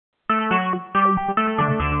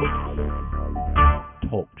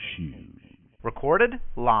Talk Shoes. Recorded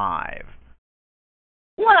live.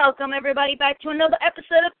 Welcome, everybody, back to another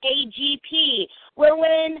episode of AGP, where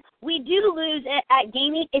when we do lose at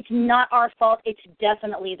gaming, it's not our fault. It's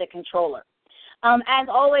definitely the controller. As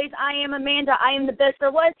always, I am Amanda. I am the best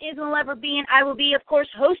there was, is, and will ever be, and I will be, of course,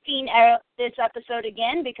 hosting this episode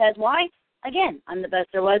again, because why? Again, I'm the best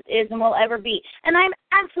there was, is, and will ever be. And I'm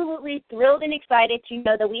absolutely thrilled and excited to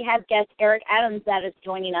know that we have guest Eric Adamsâ that is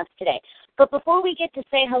joining us today. But before we get to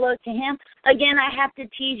say hello to him, again, I have to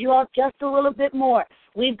tease you all just a little bit more.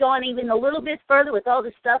 We've gone even a little bit further with all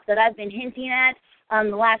the stuff that I've been hinting at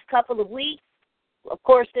the last couple of weeks. Of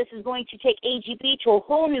course, this is going to take AGP to a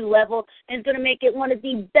whole new level and is going to make it one of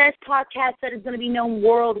the best podcasts that is going to be known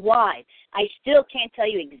worldwide. I still can't tell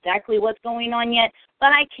you exactly what's going on yet,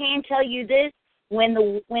 but I can tell you this. When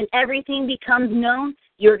everything becomes known,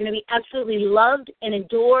 you're going to be absolutely loved and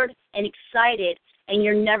adored and excited, and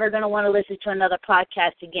you're never going to want to listen to another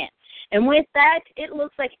podcast again. And with that, it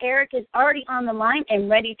looks like Eric is already on the line and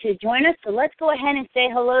ready to join us. So let's go ahead and say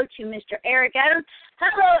hello to Mr. Eric Adams.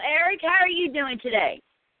 Hello, Eric. How are you doing today?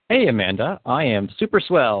 Hey, Amanda. I am super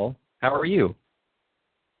swell. How are you?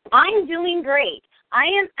 I'm doing great. I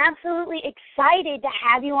am absolutely excited to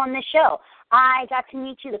have you on the show. I got to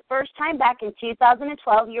meet you the first time back in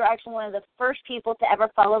 2012. You're actually one of the first people to ever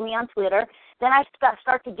follow me on Twitter. Then I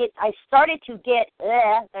started to get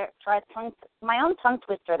my own tongue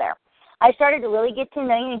twister there. I started to really get to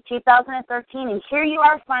know you in 2013, and here you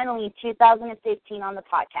are finally in 2015 on the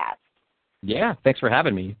podcast. Yeah, thanks for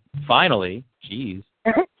having me. Finally. Jeez.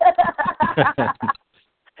 Well,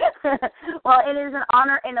 it is an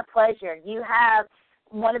honor and a pleasure. You have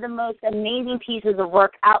one of the most amazing pieces of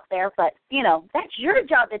work out there, but, that's your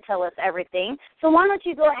job to tell us everything. So why don't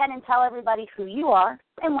you go ahead and tell everybody who you are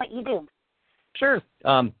and what you do. Sure.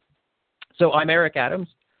 So I'm Eric Adams.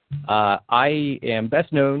 I am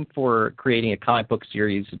best known for creating a comic book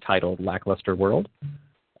series titled Lackluster World.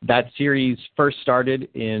 That series first started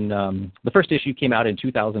in, the first issue came out in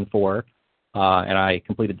 2004, and I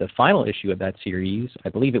completed the final issue of that series. I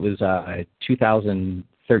believe it was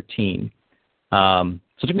 2013. So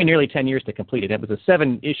it took me nearly 10 years to complete it. It was a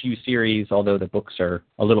 7-issue series, although the books are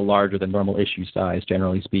a little larger than normal issue size,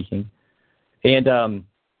 generally speaking. And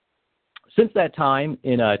since that time,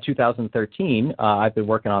 in 2013, I've been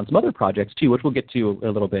working on some other projects, too, which we'll get to a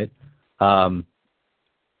little bit.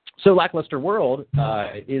 So Lackluster World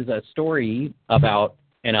is a story about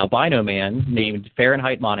an albino man named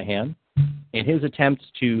Fahrenheit Monahan and his attempts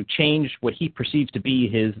to change what he perceives to be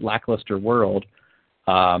his lackluster world.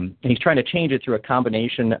 And he's trying to change it through a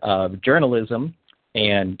combination of journalism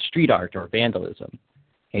and street art or vandalism.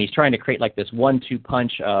 And he's trying to create like this 1-2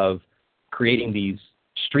 punch of creating these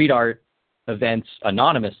street art events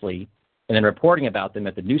anonymously and then reporting about them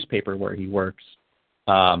at the newspaper where he works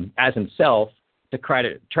as himself to try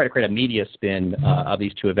to create a media spin of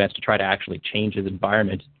these two events to try to actually change his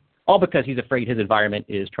environment, all because he's afraid his environment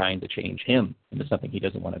is trying to change him into something he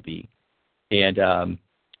doesn't want to be. And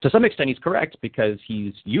to some extent, he's correct, because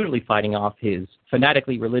he's usually fighting off his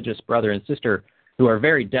fanatically religious brother and sister who are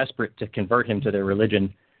very desperate to convert him to their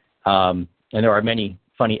religion. And there are many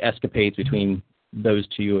funny escapades between those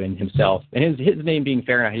two and himself. And his name being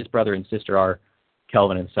Fahrenheit, his brother and sister are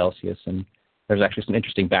Kelvin and Celsius. And there's actually some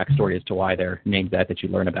interesting backstory as to why they're named that you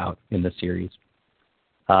learn about in the series.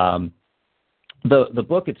 The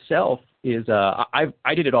book itself is,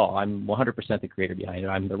 I did it all. I'm 100% the creator behind it.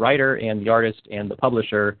 I'm the writer and the artist and the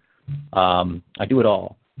publisher. I do it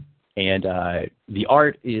all. And the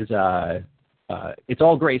art is, it's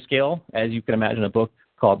all grayscale, as you can imagine a book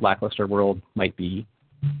called Lackluster World might be.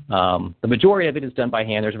 The majority of it is done by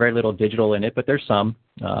hand. There's very little digital in it, but there's some.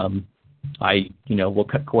 I will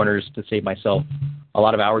cut corners to save myself a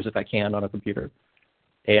lot of hours if I can on a computer.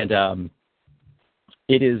 And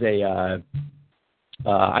it is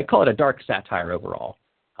I call it a dark satire overall.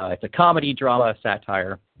 It's a comedy, drama,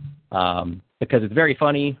 satire, because it's very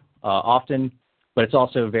funny often, but it's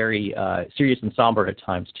also very serious and somber at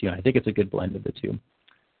times too. And I think it's a good blend of the two.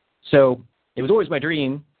 So it was always my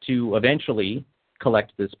dream to eventually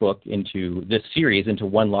collect this book into this series into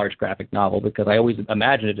one large graphic novel, because I always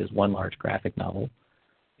imagined it as one large graphic novel.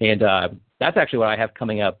 And that's actually what I have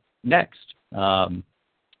coming up next.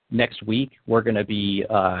 Next week, we're going to be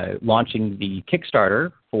launching the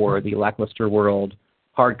Kickstarter for the Lackluster World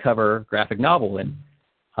hardcover graphic novel. And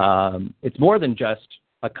it's more than just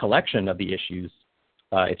a collection of the issues.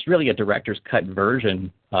 It's really a director's cut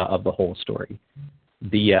version of the whole story.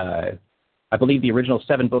 I believe the original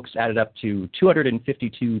 7 books added up to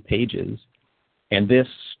 252 pages, and this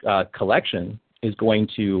collection is going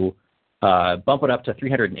to bump it up to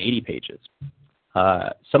 380 pages.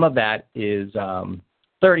 Some of that is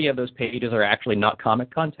 30 of those pages are actually not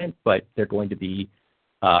comic content, but they're going to be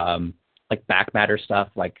like back matter stuff,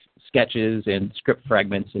 like sketches and script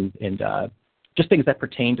fragments and just things that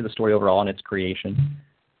pertain to the story overall and its creation.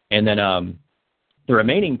 And then the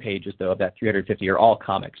remaining pages, though, of that 350 are all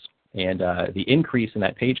comics. And the increase in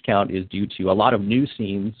that page count is due to a lot of new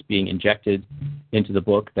scenes being injected into the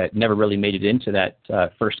book that never really made it into that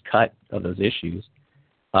first cut of those issues,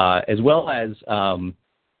 as well as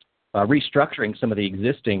restructuring some of the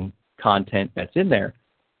existing content that's in there.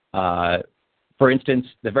 For instance,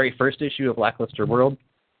 the very first issue of Lackluster World,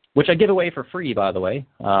 which I give away for free, by the way.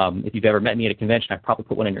 If you've ever met me at a convention, I'd probably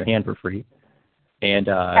put one in your hand for free. And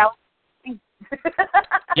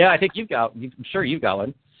yeah, I think I'm sure you've got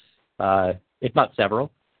one, if not several.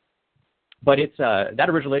 But it's that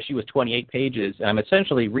original issue was 28 pages, and I'm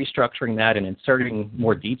essentially restructuring that and inserting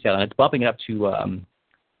more detail, and it's bumping it up to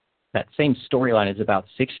that same storyline is about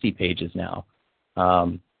 60 pages now.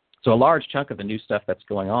 So a large chunk of the new stuff that's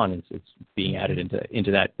going on is being added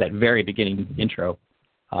into that very beginning intro.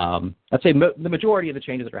 I'd say the majority of the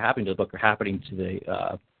changes that are happening to the book are happening to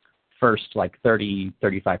the first like 35%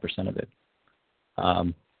 of it.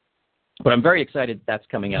 But I'm very excited that's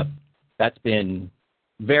coming up. That's been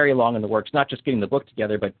very long in the works, not just getting the book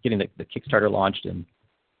together, but getting the Kickstarter launched. And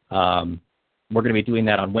we're going to be doing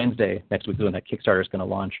that on Wednesday next week when that Kickstarter is going to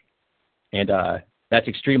launch. And that's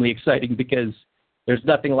extremely exciting because there's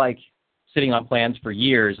nothing like sitting on plans for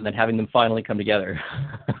years and then having them finally come together.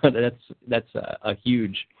 That's a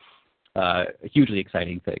hugely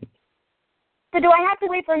exciting thing. So do I have to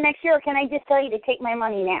wait for next year, or can I just tell you to take my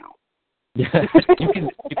money now? you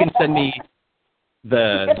can send me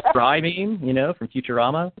the Fry meme, from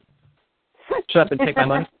Futurama. Shut up and take my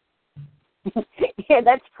money. Yeah,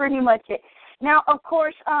 that's pretty much it. Now, of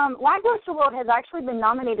course, Lackluster World has actually been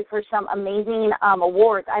nominated for some amazing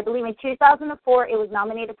awards. I believe in 2004 it was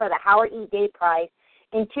nominated for the Howard E. Day Prize.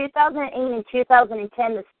 In 2008 and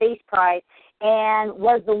 2010, the Space Prize, and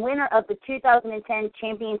was the winner of the 2010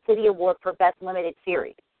 Champion City Award for Best Limited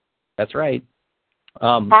Series. That's right.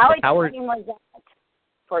 How exciting was that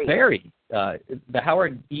for you? Very. The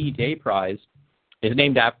Howard E. Day Prize is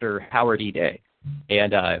named after Howard E. Day.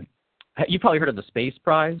 And you've probably heard of the Space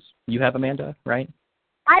Prize. You have, Amanda, right?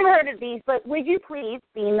 I've heard of these, but would you please,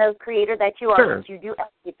 being the creator that you are, Sure. That you do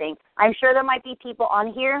everything, I'm sure there might be people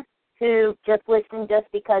on here who just listen just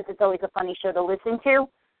because it's always a funny show to listen to,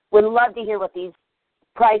 would love to hear what these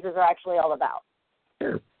prizes are actually all about.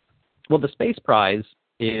 Sure. Well, the Space Prize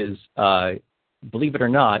is, believe it or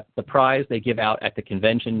not, the prize they give out at the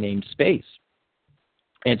convention named SPACE.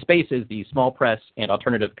 And SPACE is the Small Press and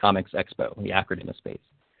Alternative Comics Expo, the acronym of SPACE.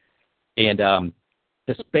 And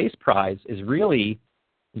the Space Prize is really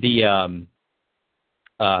the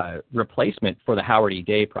replacement for the Howard E.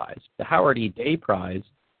 Day Prize. The Howard E. Day Prize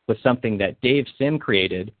was something that Dave Sim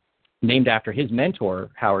created, named after his mentor,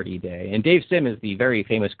 Howard E. Day. And Dave Sim is the very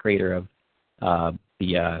famous creator of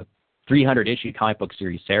the 300-issue comic book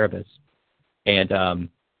series Cerebus. And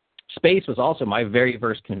Space was also my very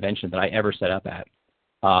first convention that I ever set up at.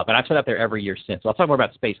 But I've set up there every year since. So I'll talk more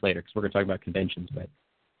about Space later because we're going to talk about conventions. But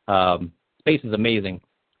Space is amazing.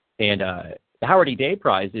 And the Howard E. Day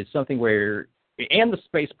Prize is something where, and the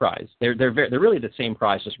Space Prize, they're really the same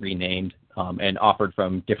prize, just renamed and offered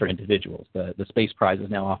from different individuals. The Space Prize is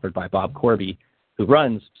now offered by Bob Corby, who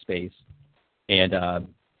runs Space. And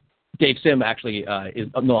Dave Sim actually is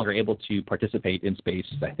no longer able to participate in Space,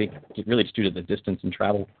 I think, really just due to the distance and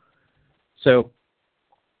travel. So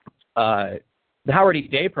the Howard E.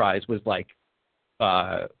 Day Prize was like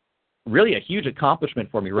really a huge accomplishment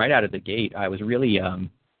for me right out of the gate. I was really,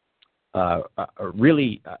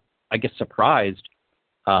 I guess, surprised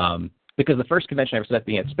because the first convention I ever set up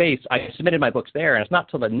being at Space, I submitted my books there, and it's not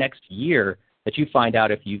till the next year that you find out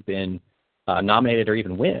if you've been nominated or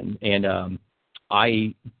even win. And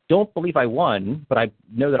I don't believe I won, but I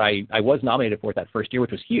know that I was nominated for it that first year,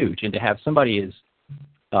 which was huge. And to have somebody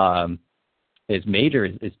as major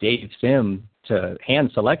as Dave Sim to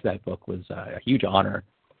hand select that book was a huge honor.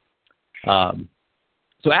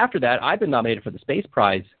 So after that, I've been nominated for the Space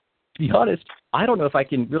Prize. To be honest, I don't know if I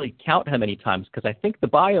can really count how many times, because I think the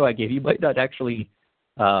bio I gave you might not actually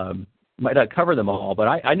might not cover them all. But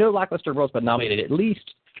I know Lackluster World's been nominated at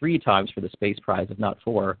least 3 times for the Space Prize, if not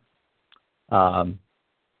 4. And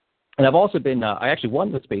I've also been, I actually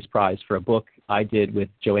won the Space Prize for a book I did with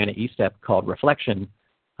Joanna Estep called Reflection,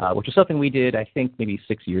 which is something we did, I think, maybe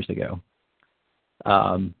 6 years ago.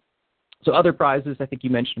 So other prizes I think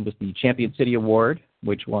you mentioned was the Champion City Award,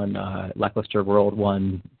 which won Lackluster World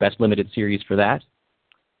won Best Limited Series for that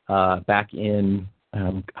back in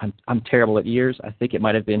I'm terrible at years. I think it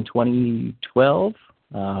might have been 2012,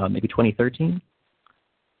 maybe 2013.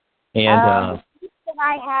 And that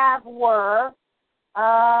I have were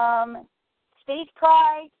Stage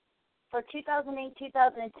Pride for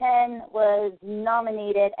 2008-2010 was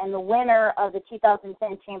nominated, and the winner of the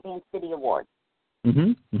 2010 Champion City Award.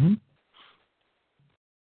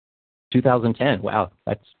 2010. Wow,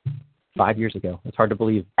 that's 5 years ago. That's hard to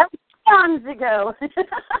believe. That was eons ago.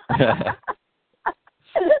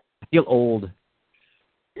 I feel old.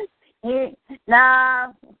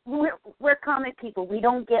 Nah, we're comic people. We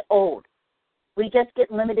don't get old. We just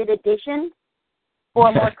get limited edition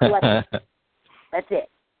or more collectible. That's it.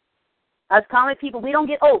 Us comic people, we don't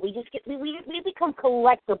get old. We just we become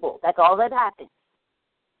collectible. That's all that happens.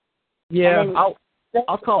 Yeah,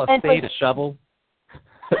 I'll call a spade a shovel.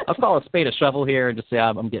 I'll call a spade a shovel here and just say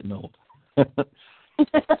I'm getting old.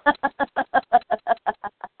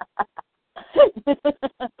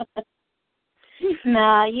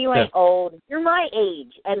 Nah, you ain't old. You're my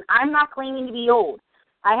age, and I'm not claiming to be old.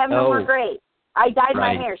 I have no more gray. I dyed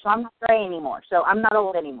my hair, so I'm not gray anymore. So I'm not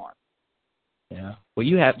old anymore. Yeah. Well,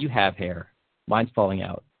 you have hair. Mine's falling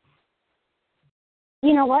out.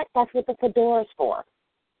 You know what? That's what the fedora's for.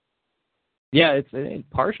 Yeah, it's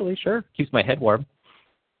partially, sure. Keeps my head warm.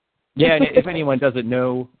 Yeah, and if anyone doesn't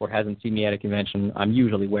know or hasn't seen me at a convention, I'm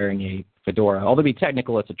usually wearing a fedora. Although to be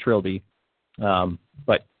technical, it's a trilby.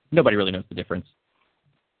 But nobody really knows the difference.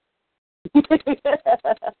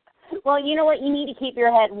 Well, you know what? You need to keep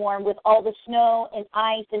your head warm with all the snow and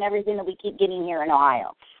ice and everything that we keep getting here in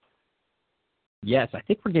Ohio. Yes, I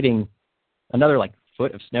think we're getting another,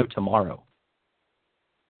 foot of snow tomorrow.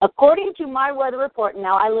 According to my weather report,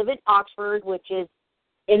 now I live in Oxford, which is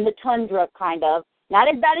in the tundra, kind of. Not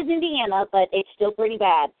as bad as Indiana, but it's still pretty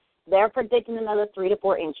bad. They're predicting another 3 to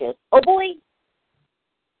 4 inches. Oh, boy.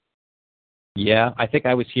 Yeah, I think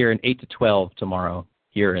I was here in 8 to 12 tomorrow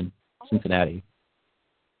here in Cincinnati.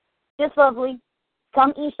 Just lovely.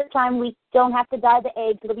 Come Easter time, we don't have to dye the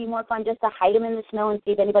eggs. It'll be more fun just to hide them in the snow and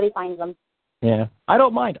see if anybody finds them. Yeah, I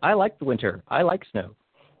don't mind. I like the winter. I like snow.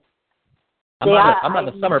 I'm not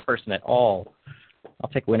a summer person at all.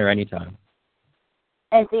 I'll take winter anytime.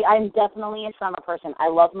 And see, I'm definitely a summer person. I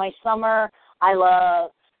love my summer. I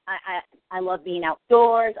love being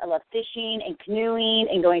outdoors. I love fishing and canoeing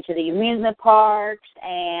and going to the amusement parks.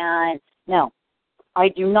 And no, I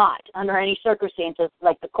do not, under any circumstances,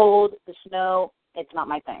 like the cold, the snow. It's not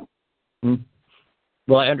my thing.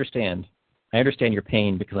 Well, I understand. I understand your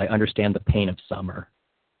pain because I understand the pain of summer.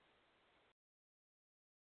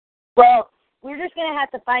 Well, we're just going to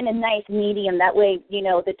have to find a nice medium. That way,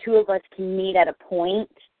 the two of us can meet at a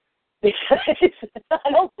point. Because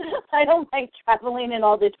I don't like traveling in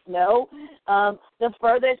all this snow. The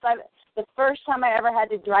first time I ever had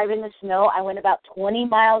to drive in the snow, I went about 20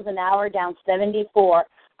 miles an hour down 74.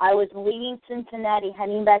 I was leaving Cincinnati,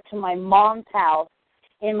 heading back to my mom's house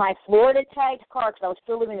in my Florida-tagged car, because I was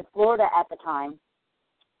still living in Florida at the time.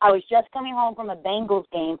 I was just coming home from a Bengals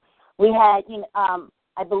game. We had,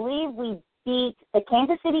 I believe we beat the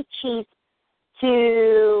Kansas City Chiefs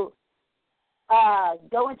to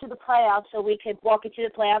go into the playoffs, so we could walk into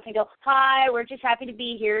the playoffs and go, hi, we're just happy to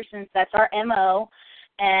be here, since that's our MO.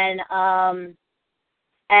 And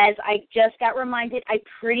as I just got reminded, I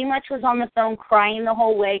pretty much was on the phone crying the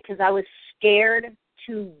whole way because I was scared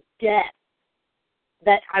to death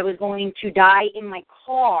that I was going to die in my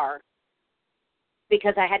car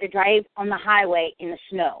because I had to drive on the highway in the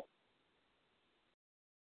snow.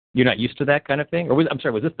 You're not used to that kind of thing? Or was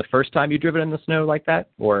this the first time you've driven in the snow like that?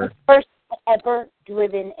 Or first ever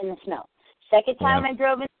driven in the snow. Second time I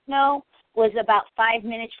drove in the snow was about 5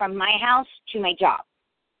 minutes from my house to my job.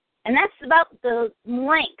 And that's about the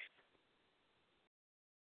length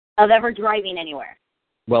of ever driving anywhere.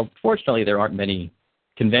 Well, fortunately, there aren't many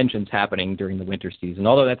conventions happening during the winter season.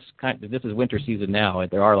 Although this is winter season now,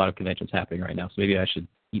 there are a lot of conventions happening right now. So maybe I should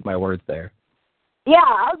eat my words there. Yeah,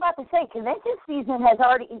 I was about to say, convention season has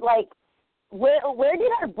already, where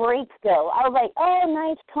did our breaks go? I was like, oh,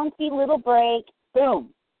 nice, comfy little break.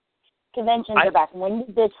 Boom. Conventions are back. When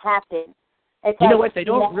did this happen? You know what? They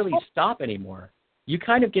don't really stop anymore. You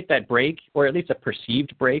kind of get that break, or at least a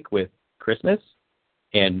perceived break, with Christmas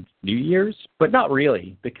and New Year's, but not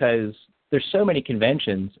really, because there's so many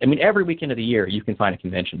conventions. I mean, every weekend of the year you can find a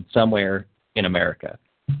convention somewhere in America.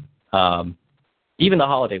 Even the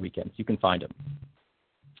holiday weekends, you can find them.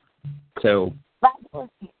 So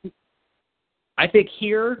I think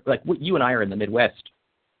here, you and I are in the Midwest,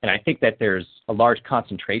 and I think that there's a large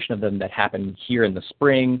concentration of them that happen here in the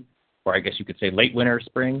spring, or I guess you could say late winter,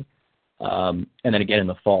 spring, and then again in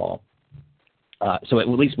the fall. So at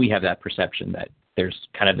least we have that perception that there's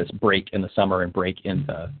kind of this break in the summer and break in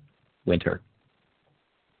the winter.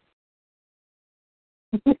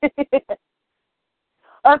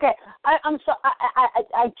 Okay, I'm so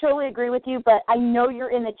I totally agree with you, but I know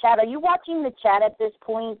you're in the chat. Are you watching the chat at this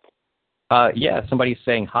point? Yeah, somebody's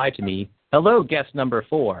saying hi to me. Hello, guest number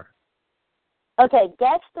 4. Okay,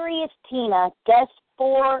 guest 3 is Tina. Guest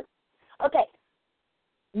 4, okay.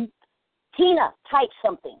 Tina, type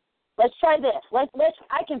something. Let's try this.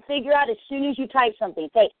 I can figure out as soon as you type something.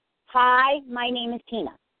 Say, hi, my name is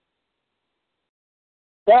Tina.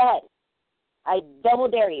 Go ahead. I double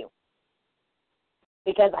dare you.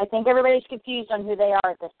 Because I think everybody's confused on who they are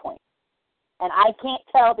at this point. And I can't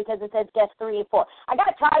tell because it says guest 3 and 4. I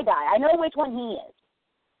got tie-dye. I know which one he is.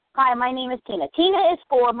 Hi, my name is Tina. Tina is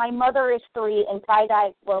 4, my mother is 3, and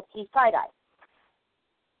tie-dye, well, he's tie-dye.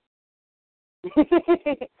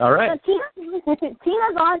 All right. So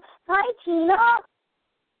Tina's on. Hi, Tina.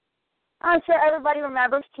 I'm sure everybody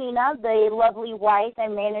remembers Tina, the lovely wife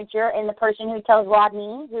and manager and the person who tells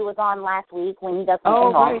Rodney, who was on last week when he doesn't Oh,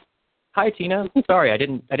 belong. right. Hi, Tina. Sorry, I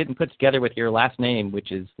didn't put together with your last name,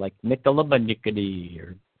 which is like Nicolabanicadi,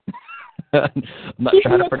 or I'm not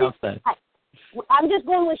sure how to pronounce that. I'm just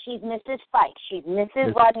going with she's Mrs. Fike. She's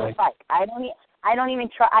Mrs. Rodney Fike. I don't even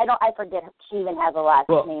try. I forget she even has a last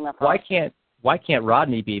name of her. Why can't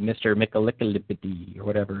Rodney be Mr. Micolikalipidi or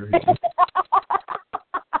whatever?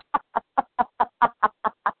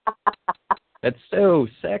 That's so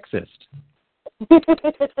sexist.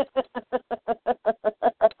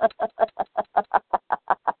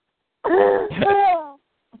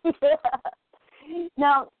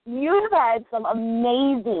 Now, you've had some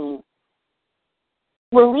amazing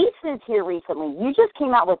releases here recently. You just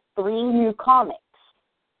came out with 3 new comics.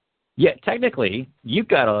 Yeah, technically, you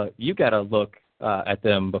gotta look at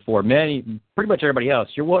them before pretty much everybody else.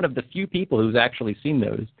 You're one of the few people who's actually seen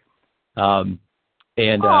those,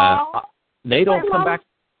 they don't come back.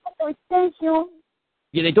 Thank you.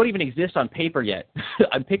 Yeah, they don't even exist on paper yet.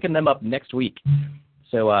 I'm picking them up next week,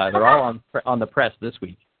 so they're all on the press this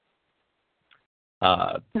week.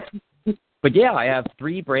 But yeah, I have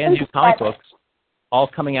 3 brand new comic books, all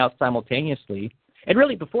coming out simultaneously. And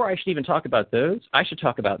really, before I should even talk about those, I should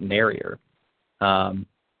talk about Narrior. Narrior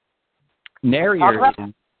is...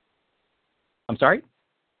 I'm sorry?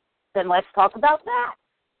 Then let's talk about that.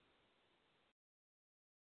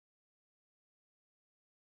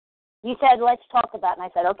 You said, let's talk about it, and I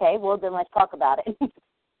said, okay, well, then let's talk about it.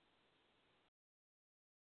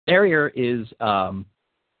 Narrior is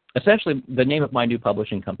essentially the name of my new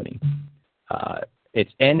publishing company.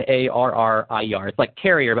 It's Narrier. It's like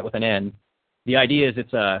carrier, but with an N. The idea is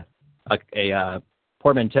it's a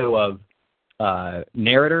portmanteau of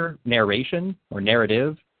narration, or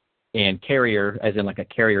narrative, and carrier, as in like a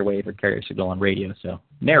carrier wave or carrier signal on radio. So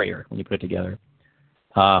Narrior, when you put it together.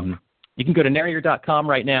 You can go to narrior.com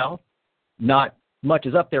right now. Not much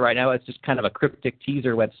is up there right now. It's just kind of a cryptic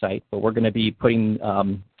teaser website, but we're going to be putting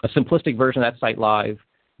a simplistic version of that site live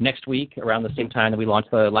next week around the same time that we launch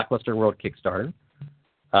the Lackluster World Kickstarter.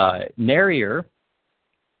 Narrior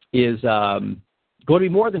is going to be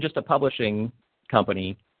more than just a publishing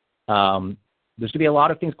company. There's going to be a lot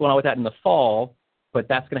of things going on with that in the fall, but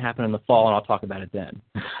that's going to happen in the fall, and I'll talk about it then.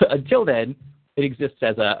 Until then, it exists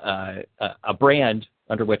as a brand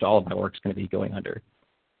under which all of my work is going to be going under.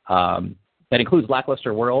 That includes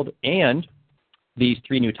Lackluster World and these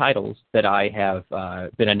 3 new titles that I have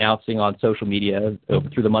been announcing on social media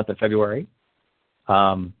through the month of February.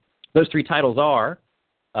 Those 3 titles are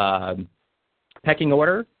Pecking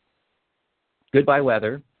Order, Goodbye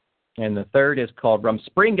Weather, and the third is called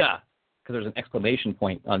Rumspringa, because there's an exclamation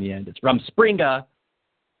point on the end. It's Rumspringa,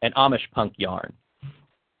 and Amish Punk Yarn.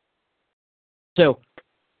 So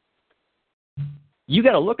you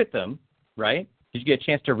got to look at them, right? Did you get a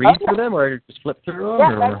chance to read through them, or just flip through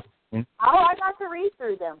them? Yeah, I got to read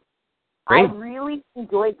through them. Great. I really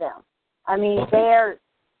enjoyed them. I mean, they're...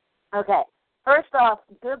 Okay, first off,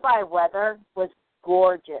 Goodbye Weather was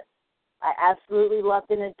gorgeous. I absolutely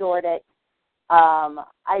loved and adored it.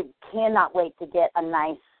 I cannot wait to get a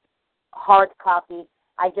nice hard copy.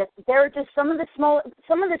 There are just some of the smaller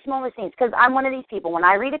scenes, because I'm one of these people. When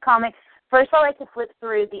I read a comic, first I like to flip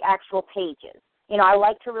through the actual pages. You know, I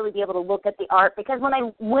like to really be able to look at the art, because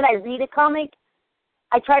when I read a comic,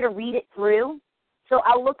 I try to read it through. So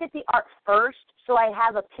I'll look at the art first, so I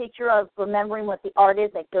have a picture of remembering what the art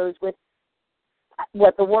is that goes with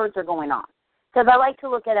what the words are going on. Because I like to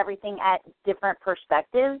look at everything at different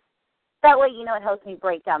perspectives. That way, you know, it helps me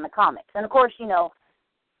break down the comics. And, of course, you know,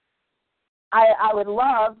 I would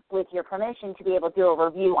love, with your permission, to be able to do a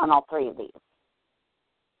review on all 3 of these.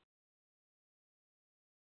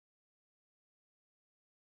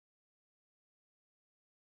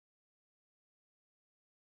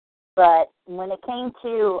 But when it came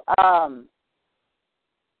to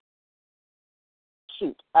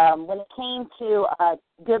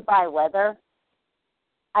Goodbye Weather,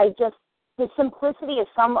 the simplicity of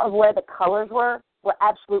some of where the colors were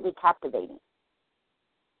absolutely captivating.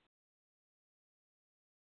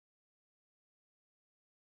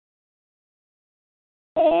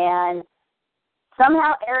 And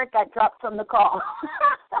somehow Eric got dropped from the call.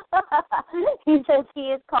 He says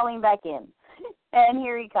he is calling back in. And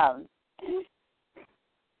here he comes.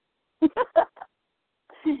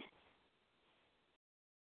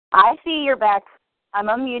 I see you're back. I'm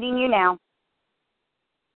unmuting you now.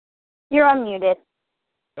 You're unmuted.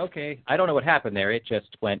 Okay. I don't know what happened there. It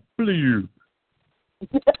just went blue.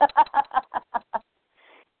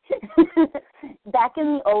 Back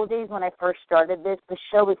in the old days when I first started this, the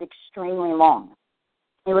show was extremely long.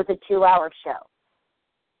 It was a 2-hour show.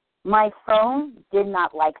 My phone did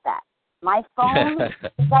not like that. My phone,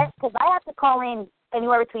 because I have to call in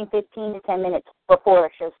anywhere between 15 to 10 minutes before the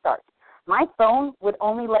show starts. My phone would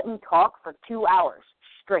only let me talk for 2 hours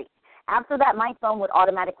straight. After that, my phone would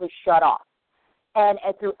automatically shut off. And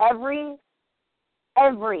through every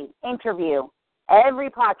interview, every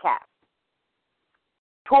podcast,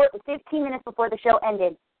 15 minutes before the show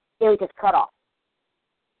ended, it would just cut off.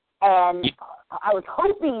 And I was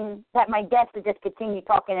hoping that my guests would just continue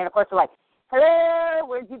talking. And, of course, they're like, hello,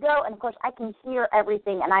 where'd you go? And, of course, I can hear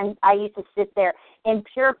everything. And I used to sit there in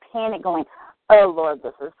pure panic going, oh, Lord,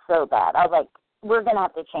 this is so bad. I was like, we're going to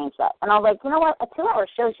have to change that. And I was like, you know what? A 2-hour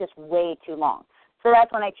show is just way too long. So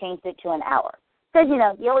that's when I changed it to an hour. Because,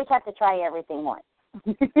 you always have to try everything once.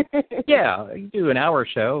 Yeah, you do an hour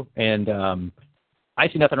show, and I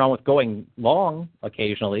see nothing wrong with going long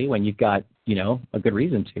occasionally when you've got, a good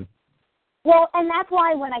reason to. Well, and that's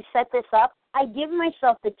why when I set this up, I give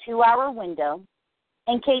myself the 2-hour window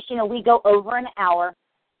in case, we go over an hour,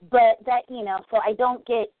 but that, so I don't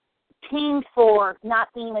get pinged for not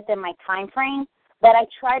being within my time frame, but I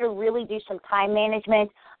try to really do some time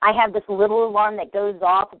management. I have this little alarm that goes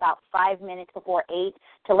off about 5 minutes before 8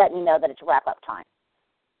 to let me know that it's wrap-up time.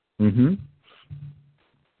 Mm-hmm.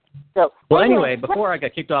 So, well, anyway, before I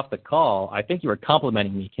got kicked off the call, I think you were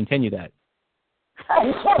complimenting me. Continue that.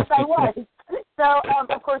 Yes, I was. So,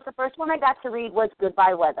 of course, the first one I got to read was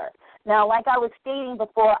Goodbye Weather. Now, like I was stating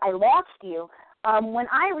before I lost you, when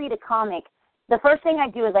I read a comic, the first thing I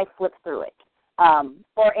do is I flip through it.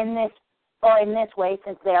 Or in this way,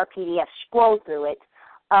 since they are PDFs, scroll through it,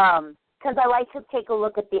 because I like to take a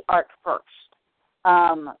look at the art first.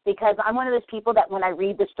 Because I'm one of those people that when I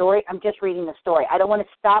read the story, I'm just reading the story. I don't want to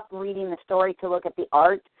stop reading the story to look at the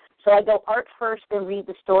art. So I go art first, then read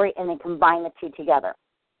the story, and then combine the two together.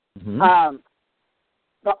 Mm-hmm.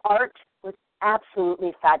 The art was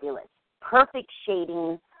absolutely fabulous. Perfect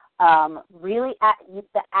shading. Really,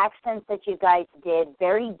 the accents that you guys did,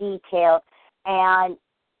 very detailed. And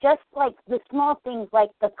just like the small things,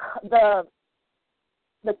 like the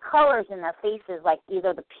colors in their faces, like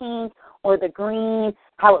either the pink or the green,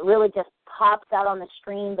 how it really just pops out on the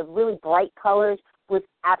screen, the really bright colors was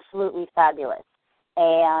absolutely fabulous.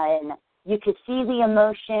 And you could see the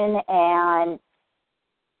emotion, and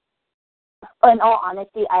in all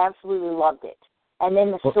honesty, I absolutely loved it. And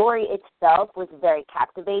then the story itself was very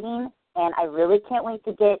captivating, and I really can't wait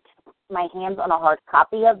to get my hands on a hard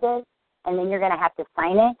copy of this, and then you're going to have to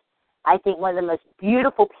sign it. I think one of the most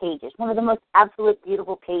beautiful pages, one of the most absolute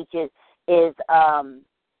beautiful pages is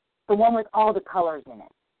the one with all the colors in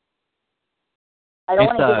it. I don't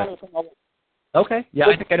want to give anything away. Okay. Yeah,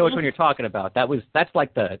 I think I know which one you're talking about. That's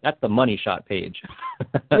the money shot page.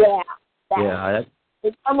 Yeah.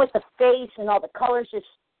 It's one with the face and all the colors just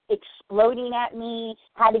exploding at me.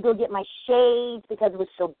 Had to go get my shades because it was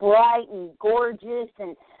so bright and gorgeous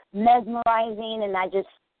and mesmerizing, and I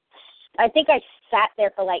think I sat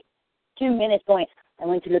there for like 2 minutes going, I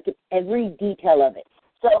want to look at every detail of it.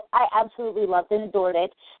 So I absolutely loved and adored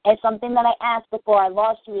it. And something that I asked before I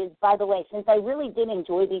lost you is, by the way, since I really did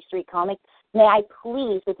enjoy these 3 comics, may I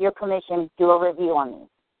please, with your permission, do a review on these?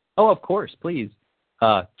 Oh, of course, please.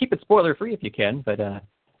 Keep it spoiler-free if you can, but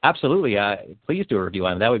absolutely, please do a review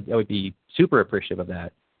on them. I would be super appreciative of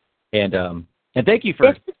that. And thank you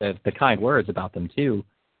for the kind words about them, too.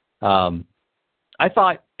 I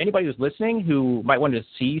thought anybody who's listening who might want to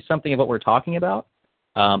see something of what we're talking about,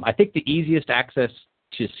 I think the easiest access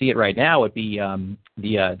to see it right now would be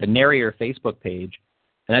the Narrier Facebook page,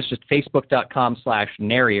 and that's just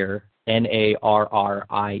facebook.com/Narrier,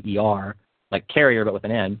 Narrier, like carrier but with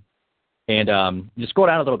an N. And you scroll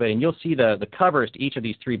down a little bit, and you'll see the covers to each of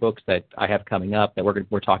these 3 books that I have coming up that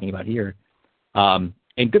we're talking about here. And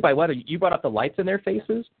Goodbye Weather, you brought up the lights in their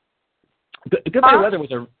faces. Goodbye Weather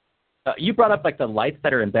was you brought up like the lights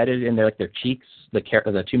that are embedded in their cheeks, the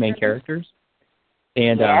two main characters,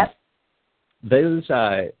 and those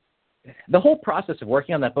the whole process of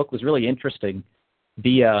working on that book was really interesting.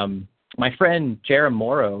 My friend Jerem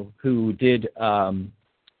Morrow, who did a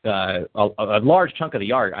large chunk of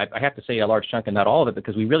the art, I have to say a large chunk and not all of it,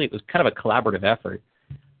 because it was kind of a collaborative effort.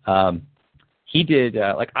 He did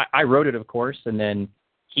I wrote it, of course, and then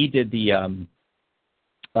he did the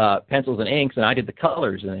pencils and inks, and I did the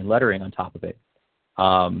colors and then lettering on top of it.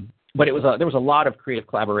 But there was a lot of creative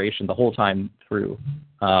collaboration the whole time through.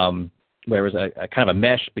 There was a kind of a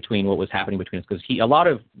mesh between what was happening between us, because a lot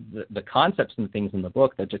of the concepts and things in the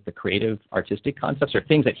book, that just the creative, artistic concepts, are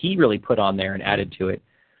things that he really put on there and added to it.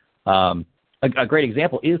 A great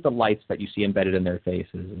example is the lights that you see embedded in their faces.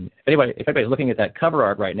 And if anybody's looking at that cover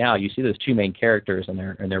art right now, you see those two main characters and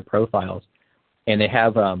their profiles, and they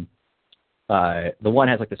have the one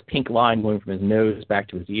has like this pink line going from his nose back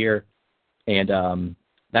to his ear, and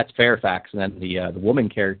that's Fairfax, and then the woman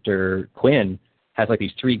character Quinn has like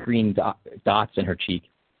these three green dots in her cheek.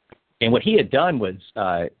 And what he had done was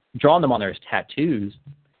drawn them on there as tattoos,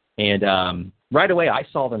 and right away I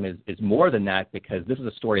saw them as more than that, because this is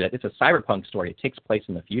a story it's a cyberpunk story. It takes place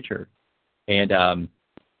in the future, and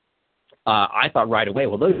I thought right away,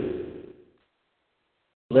 well, those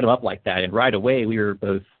lit them up like that, and right away we were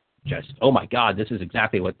both just, oh my God, this is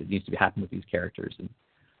exactly what needs to be happening with these characters.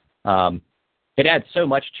 And it adds so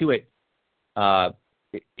much to it.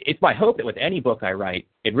 It's my hope that with any book I write,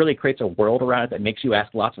 it really creates a world around it that makes you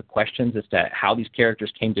ask lots of questions as to how these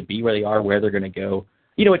characters came to be where they are, where they're going to go.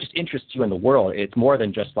 It just interests you in the world. It's more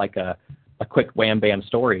than just like a quick wham-bam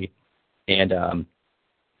story. And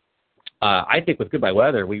I think with Goodbye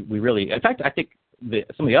Weather, we really, in fact, I think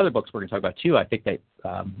some of the other books we're going to talk about too, I think that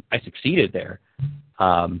I succeeded there.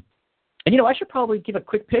 And, I should probably give a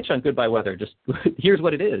quick pitch on Goodbye Weather. Just here's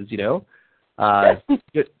what it is,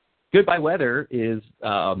 Goodbye Weather is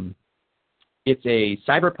it's a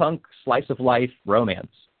cyberpunk slice-of-life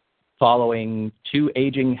romance following two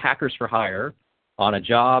aging hackers for hire on a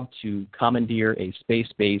job to commandeer a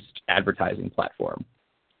space-based advertising platform.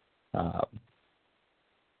 So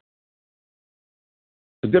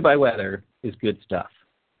Goodbye Weather is good stuff.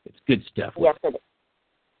 It's good stuff. Yes, it is.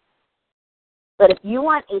 But if you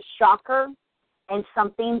want a shocker and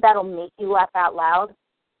something that'll make you laugh out loud,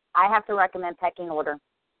 I have to recommend Pecking Order.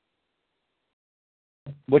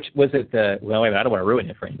 Which was it? Well, wait a minute, I don't want to ruin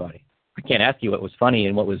it for anybody. I can't ask you what was funny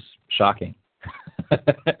and what was shocking.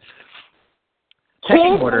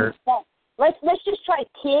 Pecking Order. Let's just try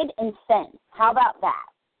Kid and Sense. How about that?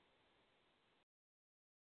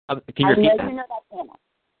 Can you repeat that? You know that channel.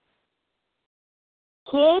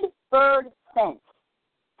 Kid, Bird, Sense.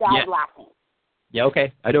 Died laughing. Yeah,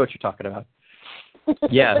 okay. I know what you're talking about.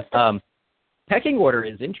 Yeah. Pecking Order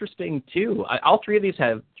is interesting too. All three of these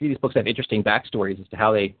books have interesting backstories as to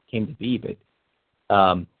how they came to be. But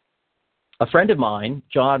a friend of mine,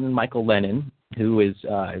 John Michael Lennon, who is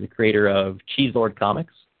the creator of Cheese Lord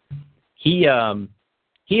Comics, he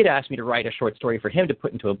had asked me to write a short story for him to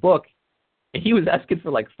put into a book, and he was asking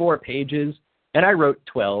for like 4 pages, and I wrote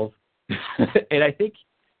 12. And I think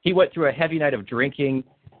he went through a heavy night of drinking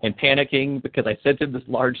and panicking because I sent him this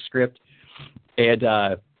large script, and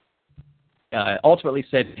ultimately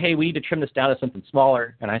said, hey, we need to trim this down to something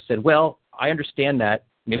smaller. And I said, well, I understand that.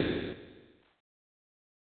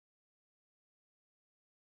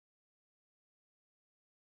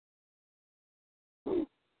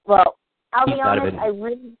 Well, I'll be honest,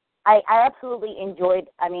 I absolutely enjoyed,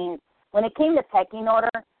 when it came to Pecking Order,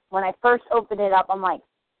 when I first opened it up, I'm like,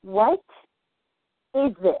 what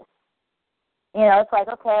is this? It's like,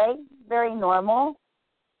 okay, very normal.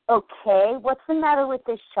 Okay, what's the matter with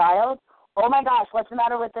this child? Oh my gosh, what's the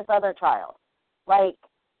matter with this other child? Like,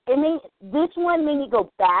 this one made me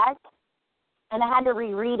go back, and I had to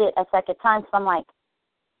reread it a second time, so I'm like,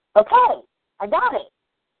 okay, I got it.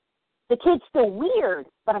 The kid's still weird,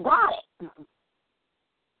 but I got it.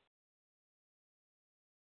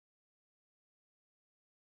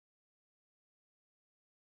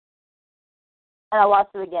 And I lost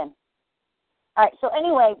it again. All right, so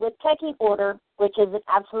anyway, with Pecking Order, which is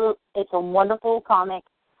it's a wonderful comic.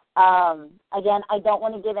 Again, I don't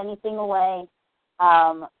want to give anything away.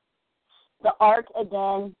 The art,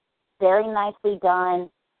 again, very nicely done.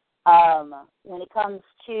 When it comes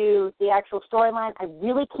to the actual storyline, I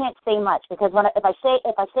really can't say much because if I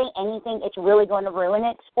say anything, it's really going to ruin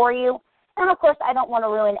it for you. And of course, I don't want to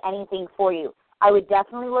ruin anything for you. I would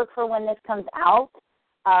definitely look for when this comes out.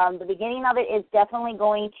 The beginning of it is definitely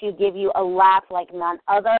going to give you a laugh like none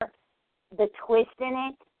other. The twist in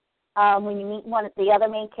it when you meet the other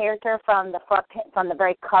main character from the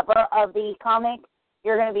very cover of the comic,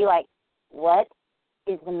 you're going to be like, what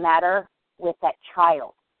is the matter with that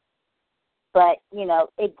child? But,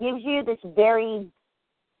 it gives you this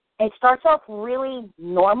it starts off really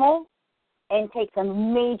normal and takes a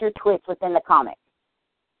major twist within the comic.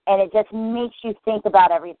 And it just makes you think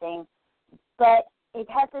about everything. But it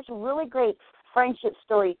has this really great friendship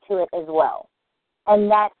story to it as well.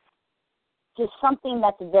 And that's just something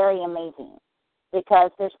that's very amazing,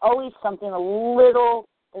 because there's always something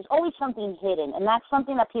hidden. And that's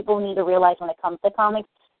something that people need to realize when it comes to comics,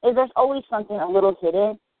 is there's always something a little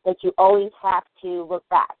hidden that you always have to look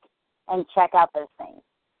back and check out those things.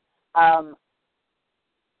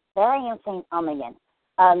 There I am saying again.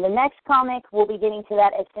 The next comic, we'll be getting to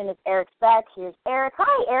that as soon as Eric's back. Here's Eric.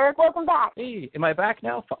 Hi, Eric. Welcome back. Hey, am I back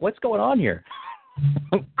now? What's going on here?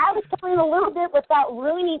 I was telling a little bit without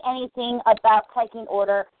really knowing anything about pecking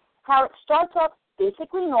order, how it starts off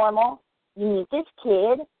basically normal. You meet this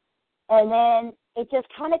kid, and then it just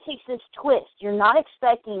kind of takes this twist. You're not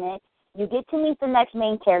expecting it. You get to meet the next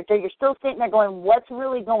main character. You're still sitting there going, what's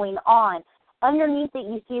really going on? Underneath it,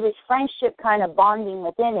 you see this friendship kind of bonding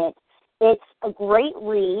within it. It's a great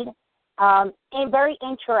read and very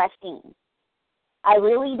interesting. I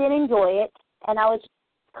really did enjoy it, and I was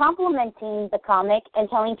complimenting the comic and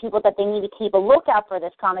telling people that they need to keep a lookout for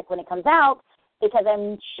this comic when it comes out, because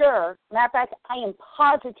I'm sure, matter of fact, I am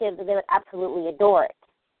positive that they would absolutely adore it.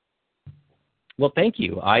 Well, thank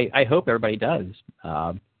you. I hope everybody does.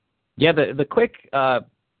 The quick,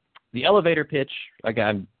 the elevator pitch I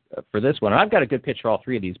got for this one, and I've got a good pitch for all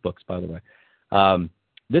three of these books, by the way.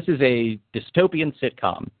 This is a dystopian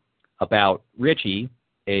sitcom about Richie,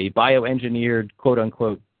 a bioengineered,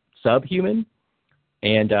 quote-unquote, subhuman,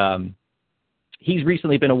 and he's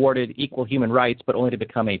recently been awarded equal human rights, but only to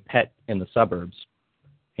become a pet in the suburbs.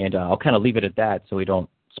 And I'll kind of leave it at that so we don't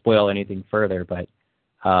spoil anything further. But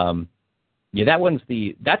that's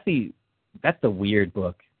the weird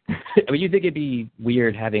book. I mean, you think it'd be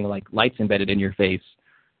weird having like lights embedded in your face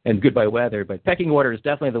and goodbye weather, but Pecking Order is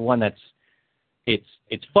definitely the one that's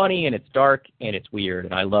it's funny and it's dark and it's weird,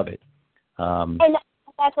 and I love it. And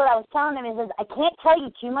that's what I was telling them is I can't tell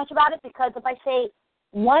you too much about it, because if I say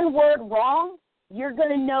one word wrong, you're going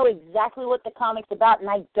to know exactly what the comic's about, and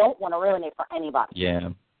I don't want to ruin it for anybody. Yeah,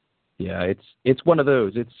 it's one of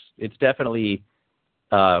those. It's definitely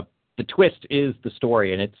the twist is the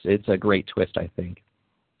story, and it's a great twist, I think.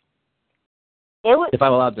 If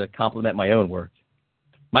I'm allowed to compliment my own work,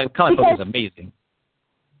 my comic book is amazing.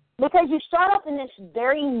 Because you start off in this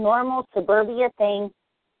very normal suburbia thing,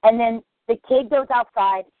 and then the kid goes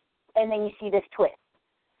outside, and then you see this twist.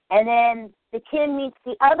 And then the kid meets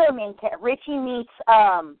the other main character. Richie meets,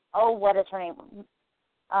 what is her name?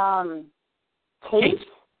 Kate?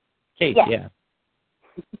 Kate, yes. Yeah.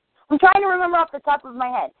 I'm trying to remember off the top of my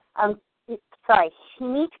head. He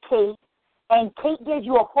meets Kate, and Kate gives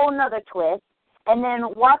you a whole nother twist. And then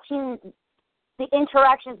watching the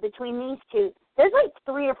interactions between these two, there's like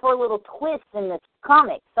 3 or 4 little twists in this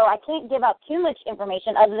comic. So I can't give out too much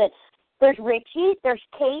information other than there's Richie, there's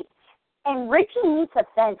Kate, and Richie meets a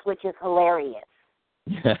fence, which is hilarious.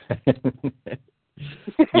 Yeah,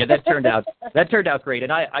 that turned out great.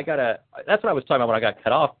 And that's what I was talking about when I got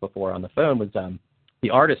cut off before on the phone, was the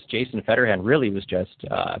artist Jason Federhan really was just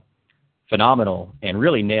phenomenal and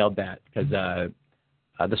really nailed that, because the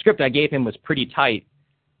script I gave him was pretty tight,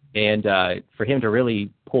 and for him to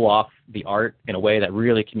really pull off the art in a way that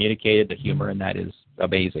really communicated the humor, and that is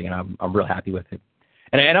amazing, and I'm real happy with it.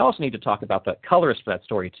 And I also need to talk about the colorist for that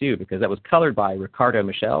story, too, because that was colored by Ricardo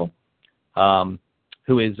Michel,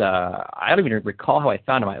 who is, I don't even recall how I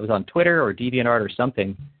found him. It was on Twitter or DeviantArt or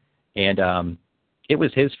something, and it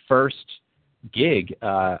was his first gig.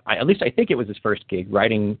 At least I think it was his first gig,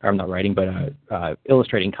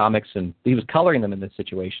 illustrating comics, and he was coloring them in this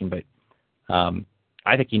situation, but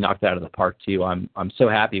I think he knocked it out of the park, too. I'm so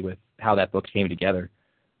happy with how that book came together.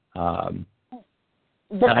 And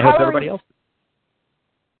I hope everybody else.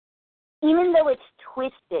 Even though it's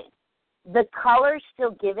twisted, the colors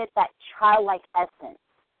still give it that childlike essence.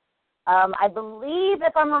 I believe,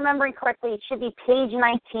 if I'm remembering correctly, it should be page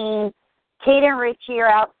 19. Kate and Richie are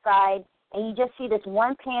outside, and you just see this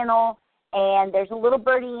one panel, and there's a little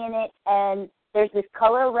birdie in it, and there's this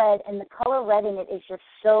color red, and the color red in it is just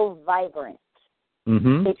so vibrant.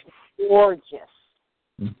 Mm-hmm. It's gorgeous.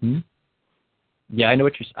 Mm-hmm. Yeah, I know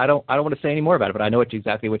what you're. I don't want to say any more about it, but I know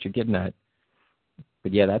exactly what you're getting at.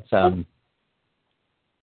 But yeah, that's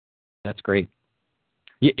great.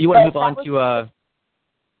 You want to move on to?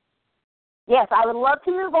 Yes, I would love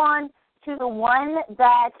to move on to the one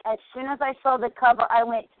that, as soon as I saw the cover, I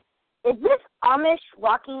went, is this Amish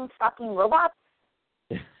walking, talking robots?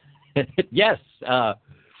 Yes.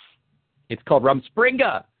 It's called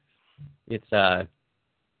Rumspringa. It's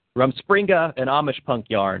Rumspringa, an Amish punk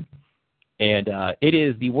yarn. And it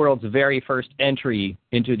is the world's very first entry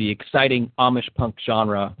into the exciting Amish punk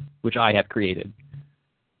genre, which I have created.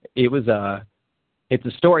 It's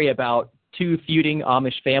a story about two feuding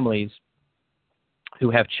Amish families who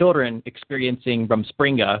have children experiencing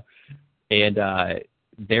Rumspringa, and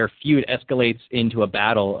their feud escalates into a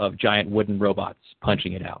battle of giant wooden robots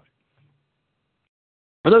punching it out.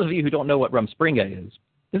 For those of you who don't know what Rumspringa is,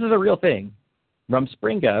 this is a real thing.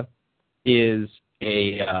 Rumspringa is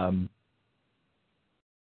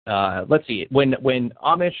let's see, when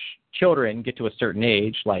Amish children get to a certain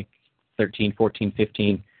age, like 13, 14,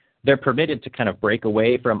 15, they're permitted to kind of break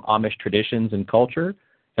away from Amish traditions and culture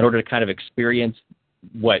in order to kind of experience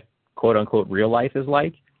what quote-unquote real life is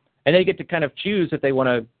like. And they get to kind of choose if they want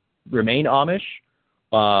to remain Amish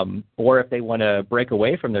or if they want to break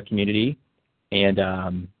away from their community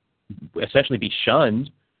and essentially be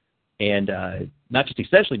shunned. And not just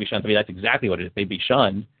essentially be shunned, I mean, that's exactly what it is. They'd be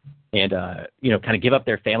shunned and, kind of give up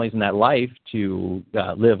their families and that life to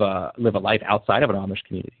live a life outside of an Amish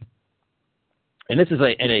community. And this is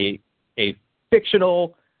a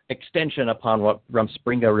fictional extension upon what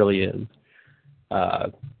Rumspringa really is.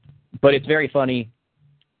 But it's very funny.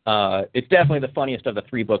 It's definitely the funniest of the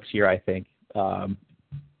three books here, I think.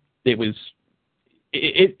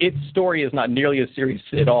 Its story is not nearly as serious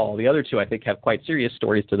at all. The other two, I think, have quite serious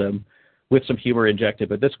stories to them with some humor injected,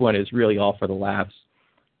 but this one is really all for the laughs.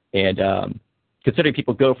 And considering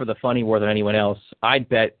people go for the funny more than anyone else, I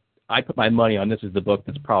put my money on this is the book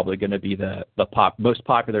that's probably going to be the most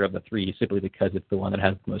popular of the three, simply because it's the one that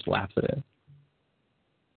has the most laughs in it.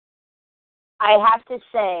 I have to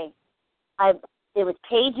say, it was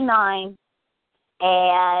page 9,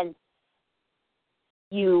 and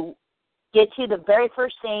you get to the very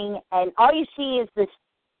first thing, and all you see is this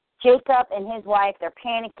Jacob and his wife. They're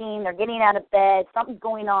panicking. They're getting out of bed. Something's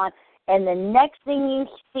going on. And the next thing you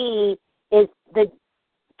see is the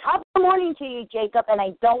top of the morning to you, Jacob, and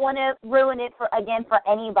I don't want to ruin it for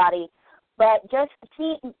anybody, but just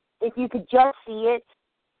see, if you could just see it,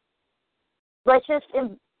 let's just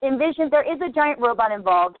envision there is a giant robot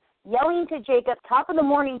involved, yelling to Jacob, top of the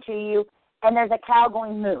morning to you, and there's a cow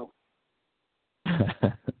going moo.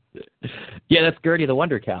 Yeah, that's Gertie the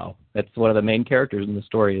Wonder Cow. That's one of the main characters in the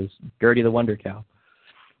story is Gertie the Wonder Cow.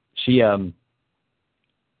 She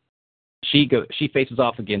faces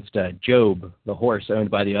off against Job, the horse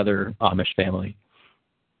owned by the other Amish family.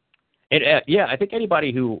 And I think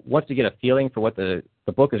anybody who wants to get a feeling for what the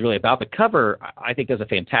book is really about, the cover, I think, does a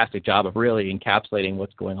fantastic job of really encapsulating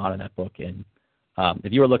what's going on in that book. And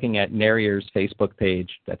if you were looking at Narrier's Facebook page,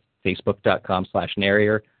 that's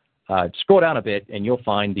facebook.com/Narrier, scroll down a bit and you'll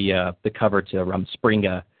find the cover to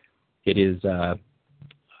Rumspringa. It is, I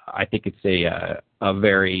think it's a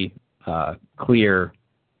very clear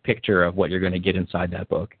picture of what you're going to get inside that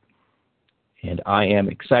book. And I am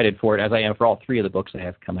excited for it, as I am for all three of the books I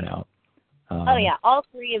have coming out. Oh, yeah. All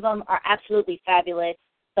three of them are absolutely fabulous.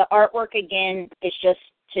 The artwork, again, is just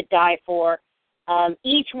to die for.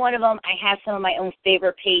 Each one of them, I have some of my own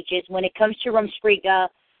favorite pages. When it comes to Rumspringa,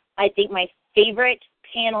 I think my favorite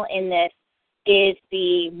panel in this is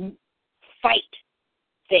the fight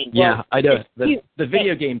thing. Yeah, I know. The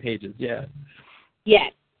video game pages, yeah.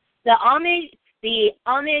 Yes. The homage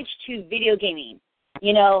to video gaming,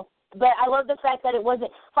 but I love the fact that it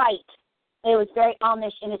wasn't fight. It was very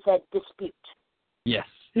Amish, and it said dispute. Yes.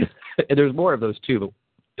 And there's more of those too, but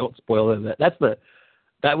don't spoil them. When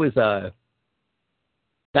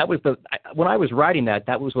I was writing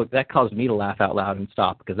that caused me to laugh out loud and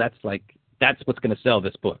stop, because that's what's going to sell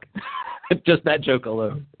this book. Just that joke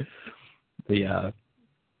alone. Again,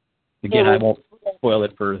 I won't spoil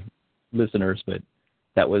it for listeners, but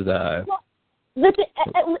that was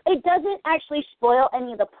it doesn't actually spoil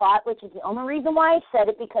any of the plot, which is the only reason why I said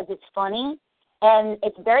it, because it's funny and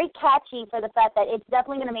it's very catchy for the fact that it's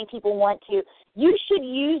definitely going to make people want to. You should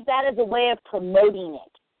use that as a way of promoting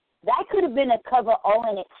it. That could have been a cover all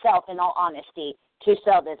in itself, in all honesty, to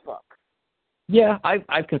sell this book. Yeah,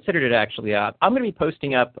 I've considered it, actually. I'm going to be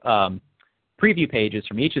posting up preview pages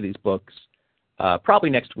from each of these books probably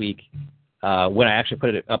next week when I actually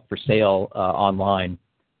put it up for sale online.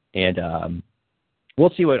 And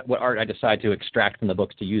we'll see what art I decide to extract from the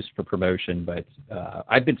books to use for promotion. But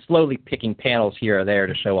I've been slowly picking panels here or there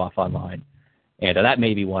to show off online. And that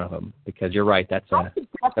may be one of them, because you're right, that's a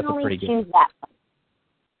pretty good one. That one.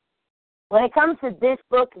 When it comes to this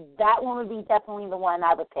book, that one would be definitely the one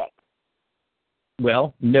I would pick.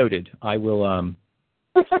 Well, noted. I will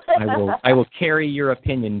I will carry your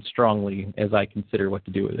opinion strongly as I consider what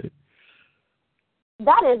to do with it.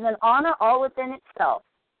 That is an honor all within itself.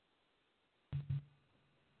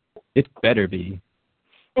 It better be.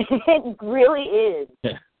 It really is.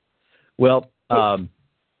 Yeah. Well,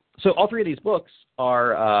 so all three of these books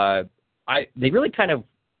are, they really kind of,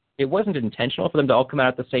 it wasn't intentional for them to all come out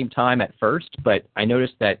at the same time at first, but I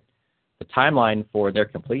noticed that the timeline for their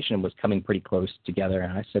completion was coming pretty close together,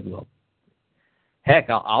 and I said, well, heck,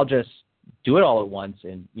 I'll just do it all at once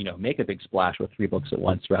and, make a big splash with 3 books at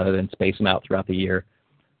once rather than space them out throughout the year.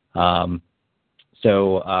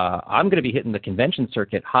 So I'm going to be hitting the convention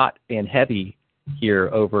circuit hot and heavy here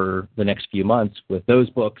over the next few months with those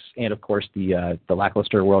books and, of course, the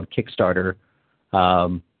Lackluster World Kickstarter.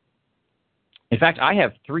 In fact, I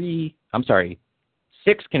have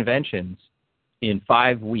 6 conventions in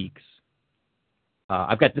 5 weeks.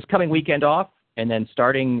 I've got this coming weekend off, and then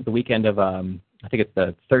starting the weekend of, I think it's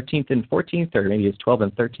the 13th and 14th, or maybe it's 12th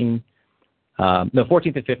and 13th. No,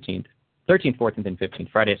 14th and 15th. 13th, 14th, and 15th,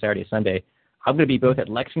 Friday, Saturday, Sunday. I'm going to be both at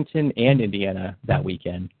Lexington and Indiana that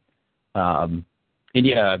weekend.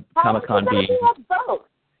 Indiana Comic-Con being... both?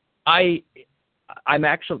 I'm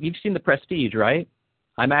actually... You've seen The Prestige, right?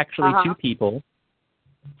 I'm actually 2 people,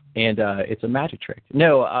 and it's a magic trick.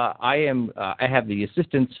 No, I have the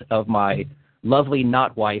assistance of my lovely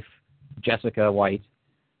not-wife, Jessica White,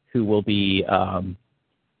 who will be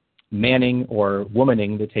manning or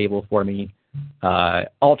womaning the table for me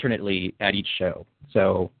alternately at each show.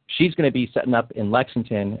 So she's going to be setting up in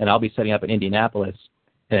Lexington, and I'll be setting up in Indianapolis.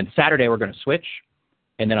 And then Saturday we're going to switch,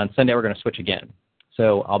 and then on Sunday we're going to switch again.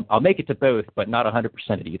 So I'll make it to both, but not 100%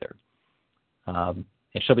 at either. And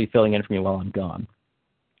she'll be filling in for me while I'm gone,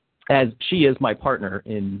 as she is my partner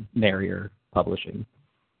in Marrier Publishing.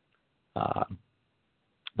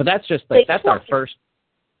 But that's just that's our first.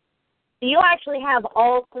 You'll actually have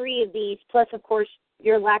all 3 of these, plus, of course,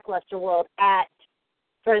 your Lackluster World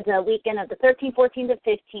for the weekend of the 13th, 14th, and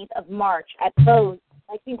 15th of March at both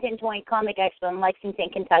Lexington Toy Comic Expo in Lexington,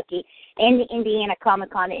 Kentucky, and the Indiana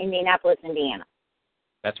Comic-Con in Indianapolis, Indiana.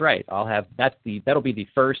 That's right. That'll be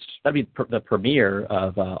the premiere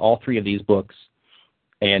of all 3 of these books,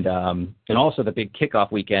 and also the big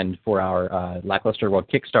kickoff weekend for our Lackluster World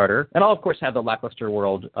Kickstarter. And I'll of course have the Lackluster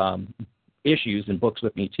World issues and books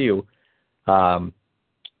with me too.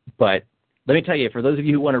 But let me tell you, for those of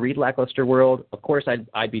you who want to read Lackluster World, of course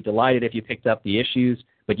I'd be delighted if you picked up the issues,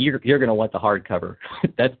 but you're going to want the hardcover.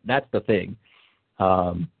 That's the thing.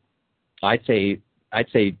 I'd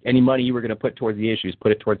say any money you were going to put towards the issues,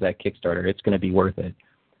 put it towards that Kickstarter. It's going to be worth it.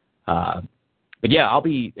 But yeah, I'll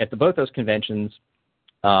be at both those conventions.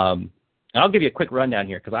 And I'll give you a quick rundown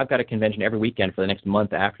here because I've got a convention every weekend for the next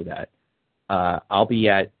month after that. I'll be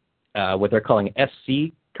at what they're calling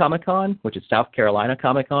SC Comic-Con, which is South Carolina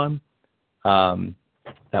Comic-Con.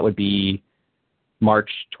 That would be March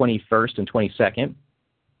 21st and 22nd.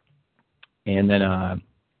 And then I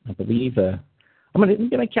believe I'm going to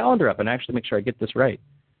get my calendar up and actually make sure I get this right.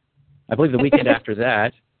 I believe the weekend after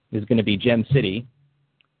that is going to be Gem City,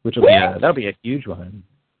 which will that'll be a huge one.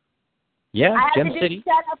 Yeah, Gem City. I have to do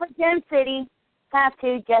set up for Gem City. Have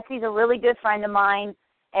to. Jesse's a really good friend of mine,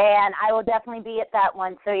 and I will definitely be at that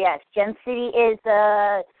one. So yes, Gem City is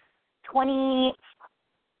the 28th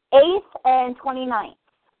and 29th.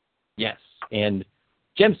 Yes, and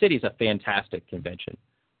Gem City is a fantastic convention.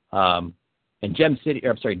 And Jesse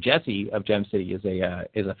of Gem City is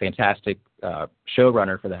a fantastic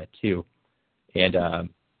showrunner for that too, and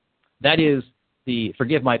that is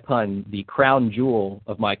forgive my pun, the crown jewel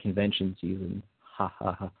of my convention season. Ha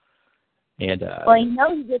ha ha. And well,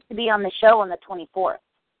 he gets to be on the show on the 24th,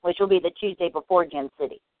 which will be the Tuesday before Gem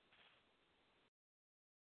City.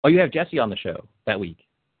 Oh, you have Jesse on the show that week.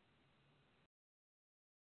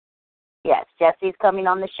 Yes, Jesse's coming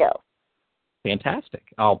on the show. Fantastic.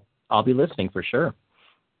 I'll be listening for sure.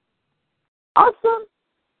 Awesome.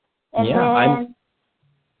 And then,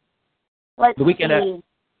 let's the weekend. See.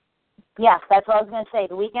 Yes, that's what I was going to say.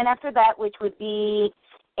 The weekend after that, which would be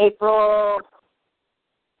April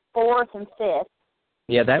 4th and 5th.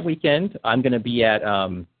 Yeah, that weekend I'm going to be at.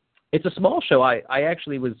 It's a small show. I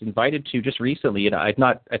actually was invited to just recently, and I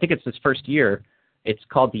think it's this first year. It's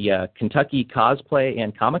called the Kentucky Cosplay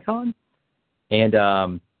and Comic-Con,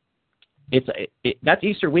 and that's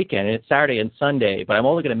Easter weekend, and it's Saturday and Sunday, but I'm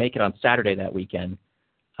only going to make it on Saturday that weekend,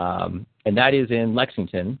 and that is in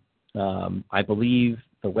Lexington. I believe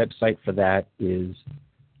the website for that is,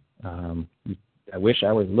 I wish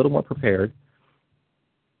I was a little more prepared.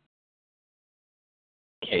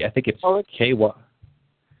 Okay, I think it's KY.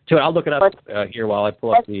 So I'll look it up here while I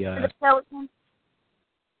pull up the...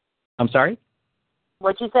 I'm sorry?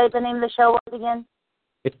 What'd you say the name of the show was again?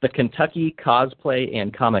 It's the Kentucky Cosplay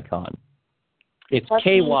and Comic-Con. It's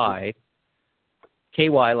KY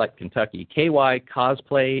like Kentucky, KY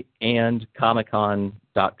Cosplay and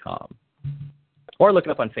Comic-Con.com. Or look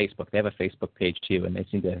it up on Facebook. They have a Facebook page, too, and they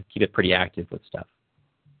seem to keep it pretty active with stuff.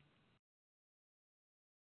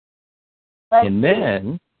 And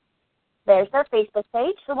then... There's their Facebook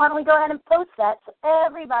page, so why don't we go ahead and post that so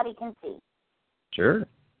everybody can see. Sure.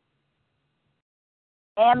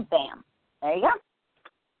 And bam. There you go.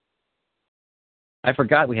 I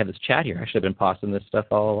forgot we have this chat here. I should have been posting this stuff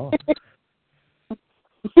all along.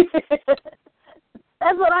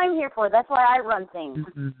 That's what I'm here for. That's why I run things.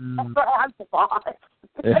 Mm-hmm. That's why I'm the boss.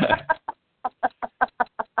 Yeah.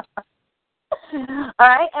 All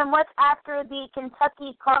right, and what's after the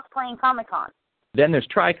Kentucky Cosplay and Comic-Con? Then there's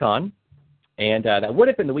TriCon, and that would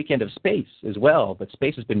have been the weekend of Space as well, but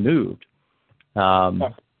Space has been moved.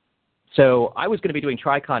 Yes. So I was going to be doing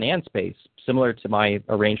TriCon and Space, similar to my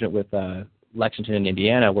arrangement with Lexington in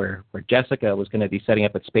Indiana, where Jessica was going to be setting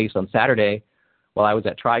up at Space on Saturday while I was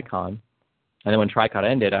at TriCon. And then when TriCon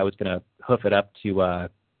ended, I was going to hoof it up to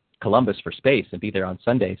Columbus for Space and be there on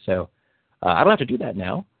Sunday. So I don't have to do that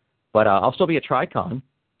now, but I'll still be at TriCon.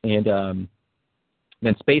 And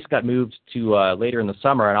then Space got moved to later in the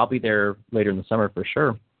summer, and I'll be there later in the summer for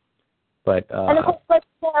sure. But and let's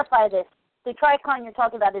clarify this. The TriCon you're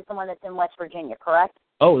talking about is the one that's in West Virginia, correct?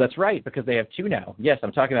 Oh, that's right, because they have two now. Yes,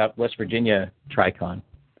 I'm talking about West Virginia TriCon.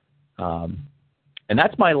 And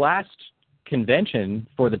that's my last convention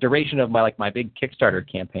for the duration of my big Kickstarter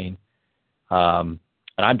campaign. And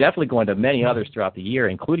I'm definitely going to many others throughout the year,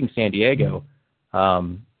 including San Diego. I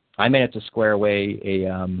managed to square away a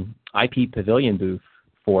IP Pavilion booth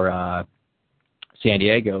for San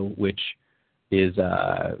Diego, which is,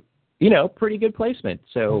 pretty good placement.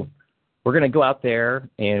 So we're going to go out there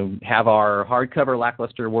and have our hardcover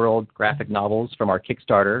Lackluster World graphic novels from our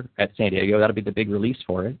Kickstarter at San Diego. That'll be the big release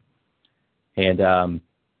for it. And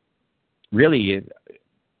really,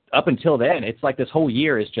 up until then, it's like this whole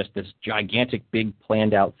year is just this gigantic, big,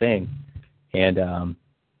 planned-out thing. And I'm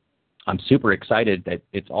super excited that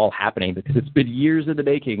it's all happening because it's been years in the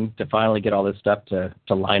making to finally get all this stuff to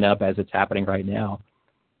line up as it's happening right now.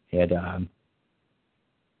 And,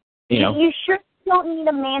 You sure don't need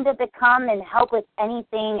Amanda to come and help with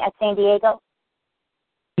anything at San Diego?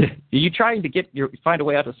 Are you trying to find a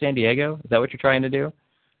way out to San Diego? Is that what you're trying to do?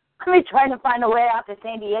 I've been trying to find a way out to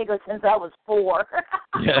San Diego since I was 4.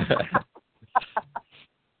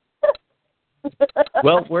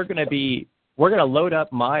 Well, we're going to load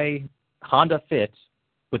up my Honda Fit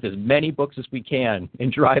with as many books as we can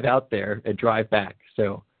and drive out there and drive back.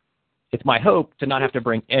 So it's my hope to not have to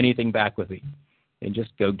bring anything back with me and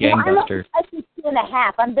just go gangbusters. I'm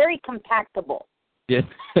 2.5. I'm very compactable. Yeah.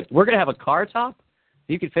 We're going to have a car top.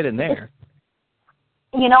 You can fit in there.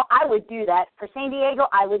 I would do that. For San Diego,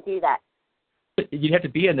 I would do that. You'd have to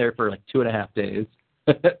be in there for 2.5 days,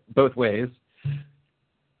 both ways.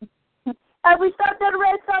 Have we stopped at a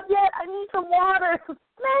red stop yet? I need some water.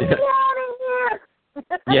 Let me out of here.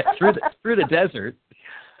 Yeah, through the desert.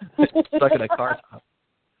 Stuck in a car top.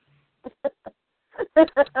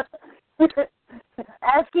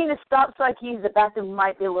 Asking to stop so I can use the bathroom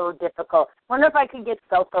might be a little difficult. Wonder if I could get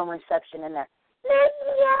cell phone reception in there. Let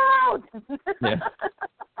me out. Yeah.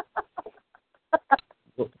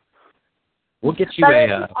 We'll get you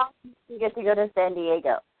a... Awesome to get to go to San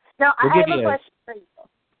Diego. Now, we'll I have a question for you.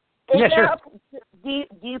 Sure. Do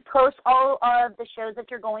you post all of the shows that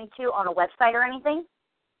you're going to on a website or anything?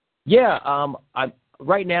 Yeah.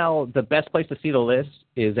 Right now, the best place to see the list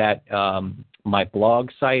is at my blog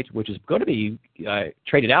site, which is going to be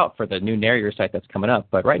traded out for the new narrator site that's coming up.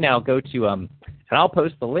 But right now, go to, and I'll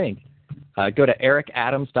post the link, go to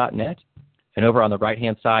ericadams.net, and over on the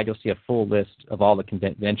right-hand side, you'll see a full list of all the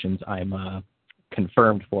conventions I'm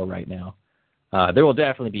confirmed for right now. There will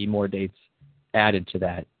definitely be more dates added to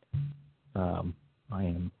that. I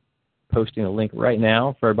am posting a link right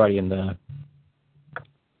now for everybody in the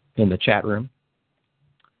chat room.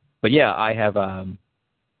 But yeah, I have a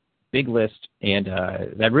big list, and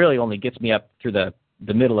that really only gets me up through the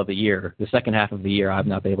middle of the year. The second half of the year, I've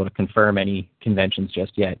not been able to confirm any conventions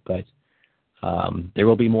just yet, but there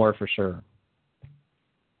will be more for sure.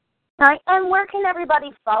 All right, and where can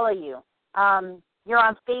everybody follow you? You're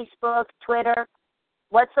on Facebook, Twitter.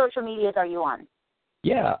 What social medias are you on?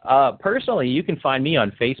 Yeah, personally, you can find me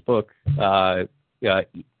on Facebook,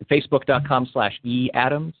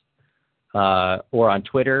 facebook.com/eadams, or on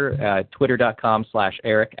Twitter,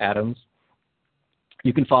 twitter.com/Eric Adams.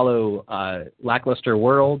 You can follow Lackluster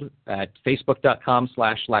World at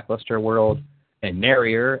facebook.com/Lackluster World,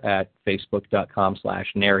 Narrier at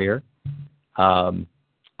facebook.com/Narrier.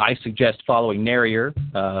 I suggest following Narrier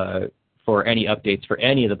for any updates for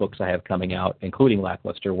any of the books I have coming out, including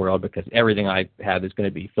Lackluster World, because everything I have is going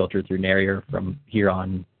to be filtered through Narrier from here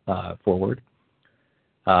on forward.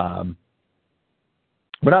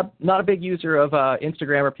 But I'm not a big user of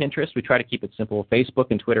Instagram or Pinterest. We try to keep it simple.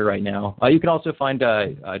 Facebook and Twitter right now. You can also find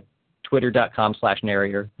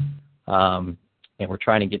twitter.com/Narrier, and we're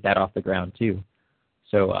trying to get that off the ground too.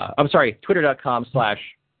 So I'm sorry,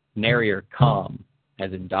 twitter.com/NarrierCom,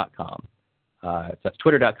 as in .com. So that's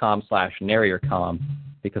twitter.com/NarrierCom,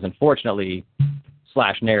 because unfortunately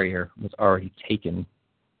 /Narrier was already taken.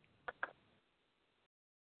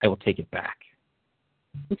 I will take it back.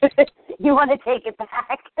 You want to take it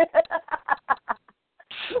back?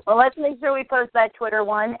 Well, let's make sure we post that Twitter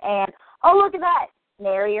one. And, oh, look at that.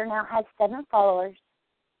 Narrier now has 7 followers.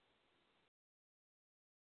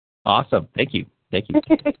 Awesome. Thank you.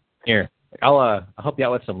 Here, I'll help you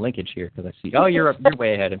out with some linkage here, because I see, you're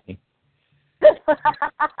way ahead of me.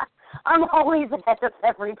 I'm always ahead of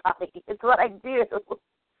everybody. It's what I do.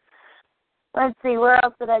 Let's see, where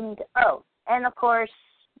else did I need to? Oh, and of course,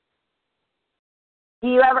 do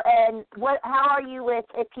you ever, and how are you with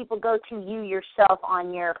if people go to you yourself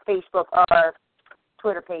on your Facebook or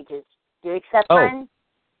Twitter pages? Do you accept friends?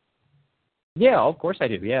 Yeah, of course I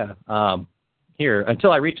do, yeah. Here,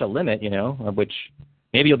 until I reach a limit, which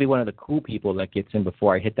maybe you'll be one of the cool people that gets in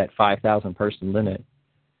before I hit that 5,000 person limit,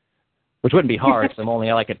 which wouldn't be hard, because I'm only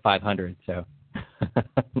at 500, so.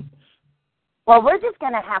 Well, we're just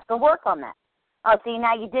going to have to work on that. Oh, see,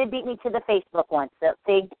 now you did beat me to the Facebook one, so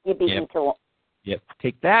see, you beat me to one. Yep,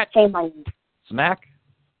 take that. Shame on you. Smack.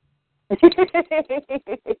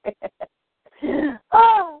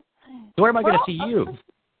 Oh. So where am I going to see you?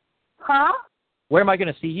 Huh? Where am I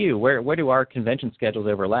going to see you? Where do our convention schedules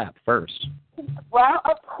overlap first? Well,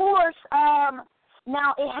 of course,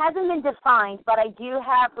 now it hasn't been defined, but I do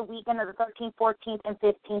have the weekend of the 13th, 14th, and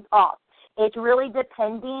 15th off. It's really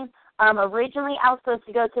depending. Originally, I was supposed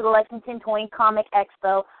to go to the Lexington Toy and Comic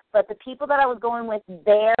Expo, but the people that I was going with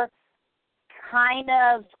there kind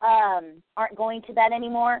of aren't going to that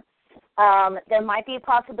anymore. There might be a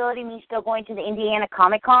possibility of me still going to the Indiana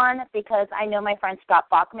Comic Con, because I know my friend Scott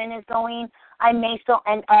Bachman is going. I may still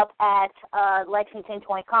end up at Lexington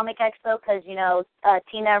Toy Comic Expo, because,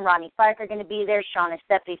 Tina and Ronnie Fike are going to be there. Sean and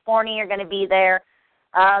Stephanie Forney are going to be there.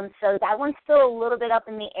 So that one's still a little bit up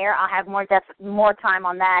in the air. I'll have more time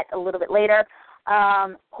on that a little bit later.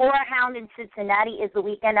 Horror Hound in Cincinnati is the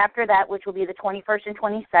weekend after that, which will be the 21st and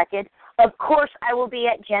 22nd. Of course, I will be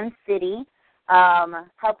at Gem City,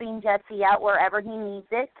 helping Jesse out wherever he needs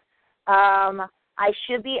it. I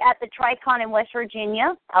should be at the Tri-Con in West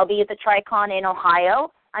Virginia. I'll be at the Tri-Con in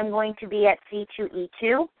Ohio. I'm going to be at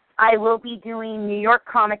C2E2. I will be doing New York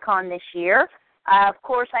Comic Con this year. Of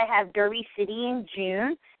course, I have Derby City in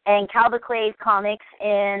June and Calvaclave Comics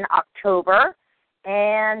in October.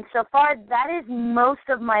 And so far, that is most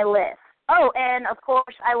of my list. Oh, and of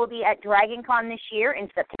course, I will be at Dragon Con this year in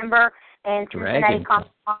September and Cincinnati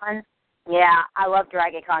Comic Con. Yeah, I love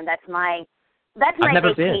Dragon Con. That's my I've never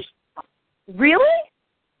vacation. Been. Really?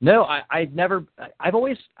 No, I've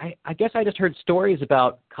always, I guess I just heard stories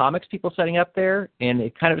about comics people setting up there, and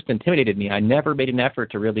it kind of just intimidated me. I never made an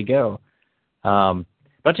effort to really go. But I'll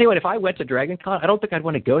tell you what, if I went to Dragon Con, I don't think I'd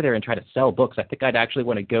want to go there and try to sell books. I think I'd actually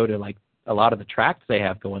want to go to, a lot of the tracks they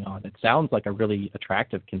have going on. It sounds like a really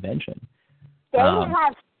attractive convention. They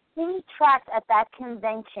have 3 tracks at that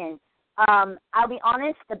convention. I'll be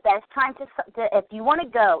honest, the best time to if you want to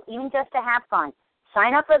go, even just to have fun,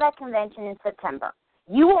 sign up for that convention in September.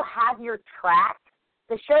 You will have your track.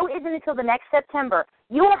 The show isn't until the next September.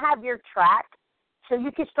 You will have your track, so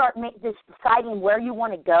you can start deciding where you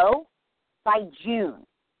want to go by June,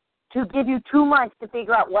 to give you 2 months to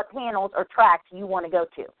figure out what panels or tracks you want to go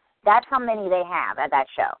to. That's how many they have at that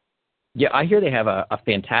show. Yeah, I hear they have a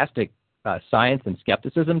fantastic science and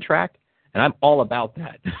skepticism track, and I'm all about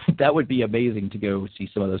that. That would be amazing to go see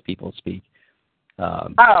some of those people speak.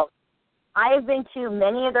 I have been to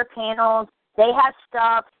many of their panels. They have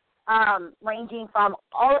stuff ranging from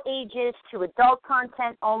all ages to adult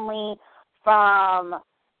content only, from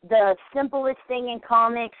the simplest thing in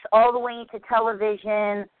comics all the way into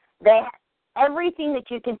television. Everything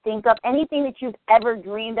that you can think of, anything that you've ever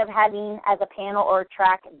dreamed of having as a panel or a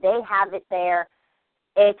track, they have it there.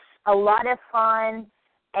 It's a lot of fun,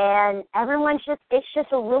 and it's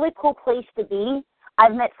just a really cool place to be.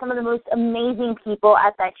 I've met some of the most amazing people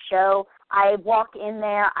at that show. I walk in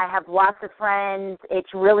there, I have lots of friends.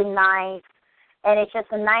 It's really nice, and it's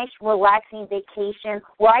just a nice, relaxing vacation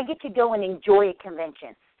where I get to go and enjoy a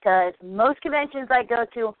convention. Because most conventions I go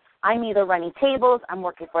to, I'm either running tables, I'm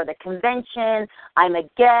working for the convention, I'm a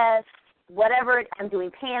guest, whatever, I'm doing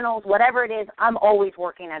panels, whatever it is, I'm always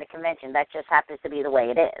working at a convention. That just happens to be the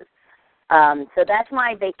way it is. So that's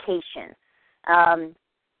my vacation. And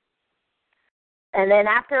then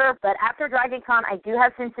after Dragon Con, I do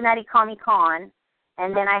have Cincinnati Comic Con,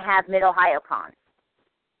 and then I have Mid-Ohio Con.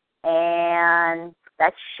 And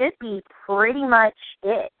that should be pretty much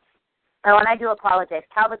it. Oh, and I do apologize.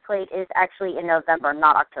 Talbot Slate is actually in November,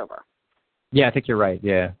 not October. Yeah, I think you're right.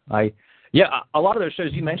 Yeah, a lot of those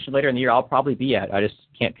shows you mentioned later in the year, I'll probably be at. I just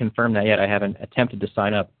can't confirm that yet. I haven't attempted to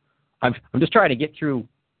sign up. I'm just trying to get through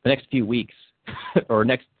the next few weeks or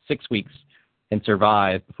next 6 weeks and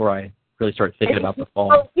survive before I really start thinking about the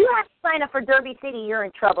fall. Oh, you have to sign up for Derby City. You're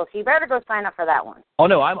in trouble, so you better go sign up for that one. Oh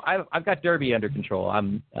no, I've got Derby under control.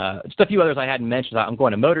 I'm just a few others I hadn't mentioned. I'm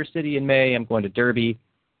going to Motor City in May. I'm going to Derby.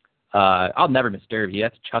 I'll never miss Derby.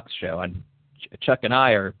 That's Chuck's show, and Chuck and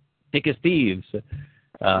I are thick as thieves.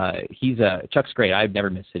 Chuck's great. I've never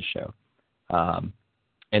missed his show.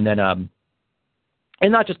 And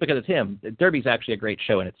not just because it's him. Derby's actually a great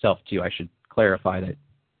show in itself too. I should clarify that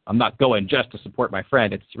I'm not going just to support my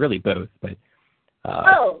friend. It's really both. But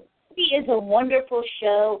Derby is a wonderful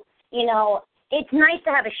show. You know, it's nice to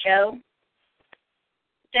have a show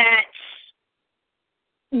that's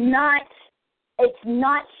not. It's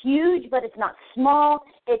not huge, but it's not small.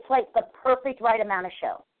 It's like the perfect right amount of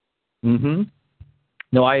show. Mm-hmm.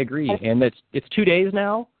 No, I agree. And it's 2 days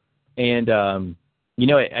now. And, I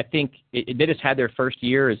think they just had their first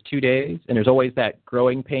year as 2 days. And there's always that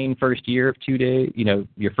growing pain first year of 2 days,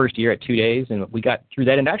 your first year at 2 days. And we got through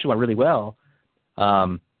that and it actually went really well.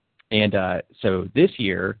 So this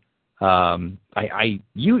year, you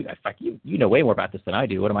know way more about this than I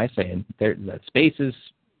do. What am I saying? The space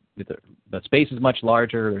is much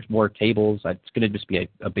larger. There's more tables. It's going to just be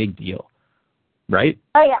a big deal, right?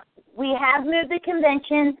 Oh yeah, we have moved the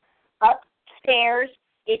convention upstairs.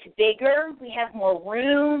 It's bigger. We have more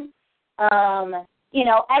room. Yes.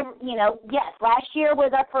 Last year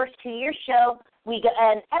was our first 2-year show.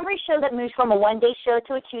 And every show that moves from a 1-day show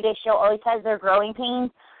to a 2-day show always has their growing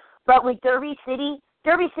pains. But with Derby City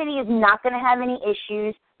is not going to have any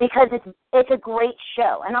issues because it's a great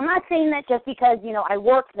show. And I'm not saying that just because, I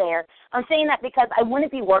work there. I'm saying that because I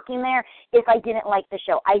wouldn't be working there if I didn't like the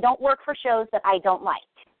show. I don't work for shows that I don't like.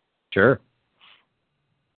 Sure.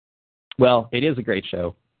 Well, it is a great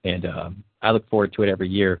show, and I look forward to it every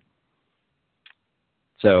year.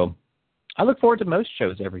 So I look forward to most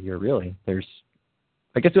shows every year, really.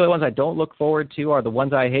 I guess the only ones I don't look forward to are the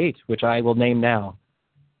ones I hate, which I will name now.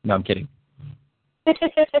 No, I'm kidding.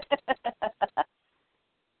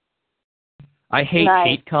 I hate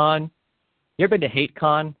HateCon. You ever been to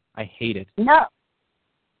HateCon? I hate it. No.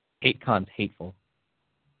 HateCon's hateful.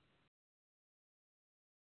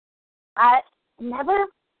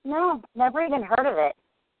 Never even heard of it.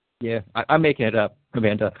 Yeah, I'm making it up,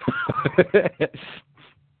 Amanda.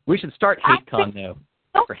 We should start HateCon now.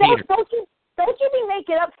 Don't you be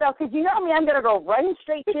making up stuff, because you know me, I'm going to go running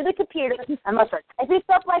straight to the computer and I'm going to start typing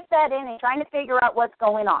stuff like that in and trying to figure out what's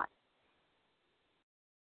going on.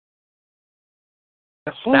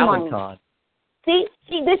 SalmonCon. See,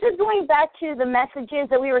 this is going back to the messages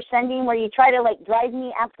that we were sending where you try to, drive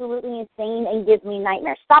me absolutely insane and give me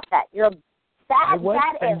nightmares. Stop that. You're a bad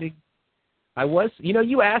I was,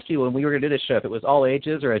 you asked me when we were going to do this show if it was all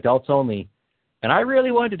ages or adults only, and I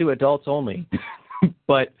really wanted to do adults only,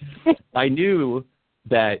 but I knew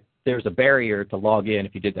that there was a barrier to log in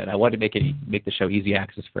if you did that. I wanted to make the show easy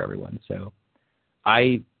access for everyone, so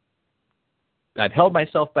I've held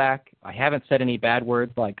myself back. I haven't said any bad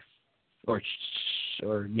words or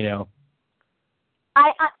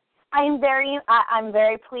I'm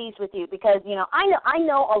very pleased with you because I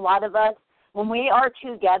know a lot of us when we are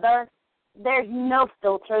together. There's no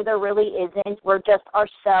filter. There really isn't. We're just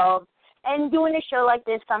ourselves. And doing a show like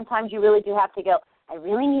this, sometimes you really do have to go, I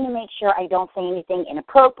really need to make sure I don't say anything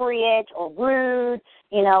inappropriate or rude,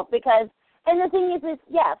 because, and the thing is,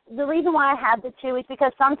 the reason why I have the two is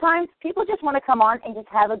because sometimes people just want to come on and just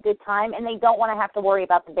have a good time, and they don't want to have to worry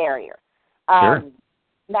about the barrier. Sure.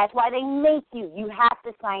 That's why they make you. You have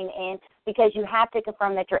to sign in because you have to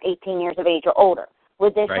confirm that you're 18 years of age or older.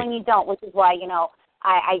 With this one, you don't, which is why,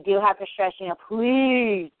 I do have to stress,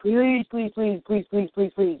 please,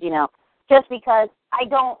 just because I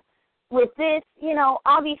don't, with this,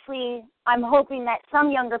 obviously I'm hoping that some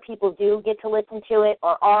younger people do get to listen to it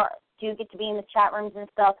or do get to be in the chat rooms and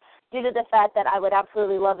stuff due to the fact that I would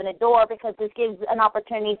absolutely love and adore because this gives an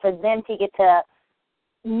opportunity for them to get to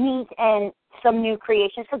meet and some new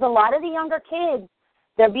creations because a lot of the younger kids,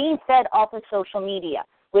 they're being fed off of social media.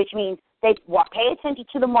 which means they pay attention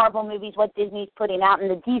to the Marvel movies, what Disney's putting out,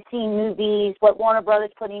 and the DC movies, what Warner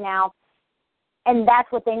Brothers putting out, and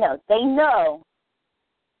that's what they know.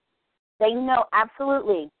 They know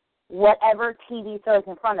absolutely whatever TV throws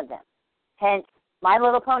in front of them. Hence, My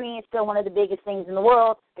Little Pony is still one of the biggest things in the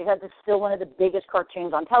world because it's still one of the biggest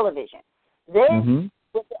cartoons on television. This,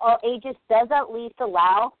 with All Ages, does at least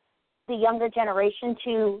allow the younger generation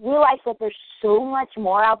to realize that there's so much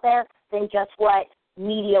more out there than just what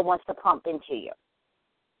media wants to pump into you.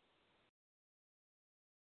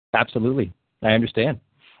 Absolutely. I understand.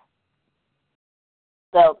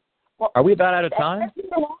 So, are we about out of time?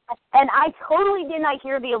 And I totally did not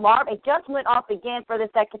hear the alarm. It just went off again for the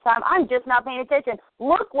second time. I'm just not paying attention.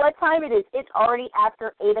 Look what time it is. It's already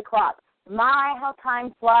after 8 o'clock. My, how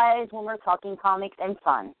time flies when we're talking comics and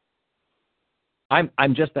fun.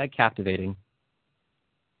 I'm just that captivating.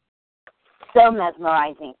 So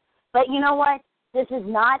mesmerizing. But you know what? This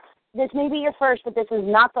may be your first, but this is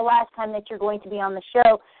not the last time that you're going to be on the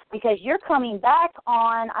show because you're coming back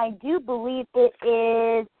on, I do believe it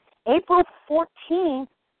is April 14th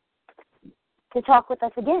to talk with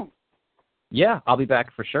us again. Yeah, I'll be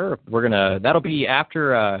back for sure. That'll be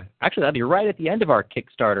after, actually that'll be right at the end of our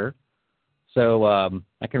Kickstarter. So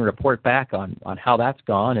I can report back on how that's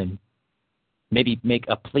gone and maybe make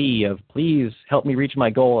a plea of, please help me reach my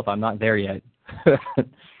goal if I'm not there yet.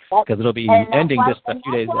 Because it'll be ending just a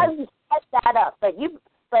few days later. We set that up. But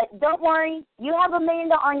don't worry, you have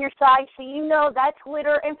Amanda on your side, so you know that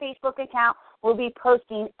Twitter and Facebook account will be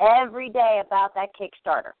posting every day about that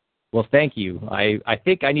Kickstarter. Well, thank you. I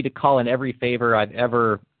think I need to call in every favor I've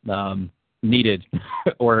ever needed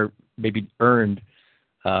or maybe earned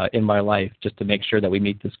in my life just to make sure that we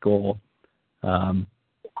meet this goal.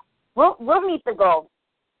 We'll meet the goal.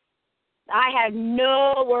 I have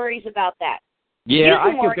no worries about that. Yeah,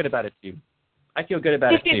 I feel good about it too. I feel good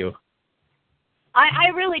about it too. I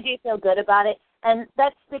really do feel good about it, and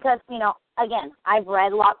that's because, again, I've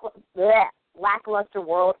read Lackluster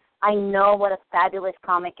World. I know what a fabulous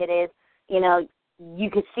comic it is. You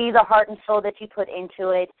could see the heart and soul that you put into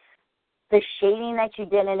it. The shading that you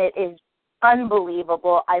did in it is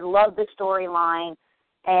unbelievable. I love the storyline,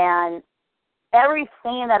 and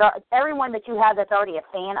everyone that you have that's already a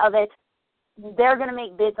fan of it, they're going to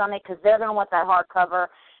make bids on it because they're going to want that hardcover.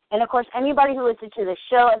 And, of course, anybody who listens to the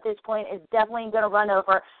show at this point is definitely going to run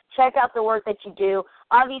over. Check out the work that you do.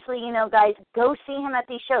 Obviously, guys, go see him at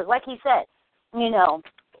these shows. Like he said, he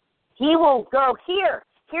will go,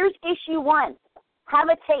 here's issue 1. Have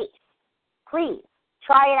a taste. Please,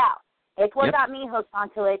 try it out. It's what got me hooked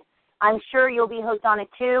onto it. I'm sure you'll be hooked on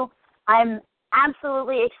it, too. I'm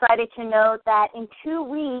absolutely excited to know that in 2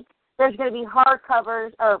 weeks, there's going to be hard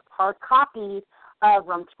copies of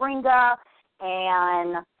Rumspringa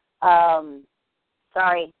and,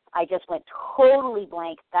 sorry, I just went totally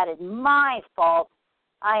blank. That is my fault.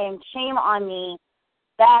 Shame on me,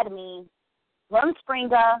 bad me.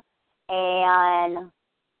 Rumspringa and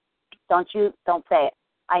don't say it.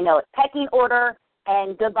 I know it. Pecking Order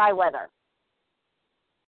and Goodbye Weather.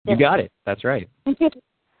 You got it. That's right. And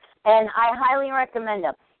I highly recommend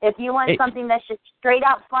them. If you want something that's just straight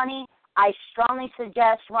out funny, I strongly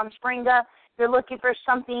suggest Rumspringa. If you're looking for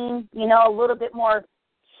something, a little bit more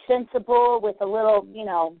sensible with a little,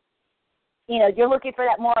 you're looking for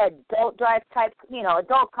that more adult drive type,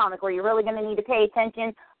 adult comic where you're really going to need to pay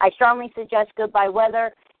attention, I strongly suggest Goodbye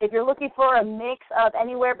Weather. If you're looking for a mix of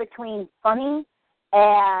anywhere between funny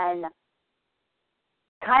and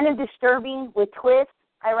kind of disturbing with twists,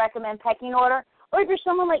 I recommend Pecking Order. Or if you're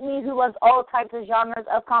someone like me who loves all types of genres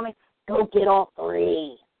of comics, go get all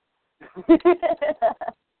 3. Because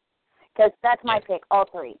that's my pick, all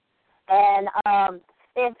 3. And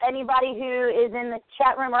if anybody who is in the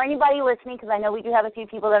chat room or anybody listening, because I know we do have a few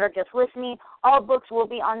people that are just listening, all books will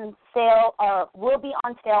be on sale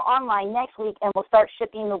online next week, and we'll start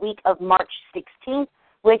shipping the week of March 16th,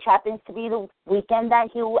 which happens to be the weekend that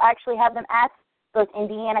he will actually have them at both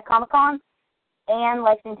Indiana Comic-Con and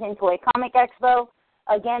Lexington Toy Comic Expo.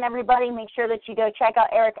 Again, everybody, make sure that you go check out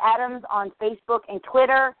Eric Adams on Facebook and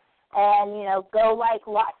Twitter, and, go like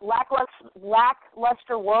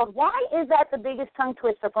Lackluster World. Why is that the biggest tongue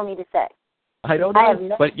twister for me to say? I don't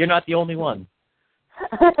know, but you're not the only one.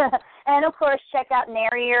 And, of course, check out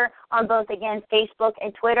Narrier on both, again, Facebook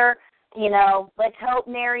and Twitter. Let's hope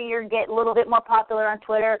Narrier get a little bit more popular on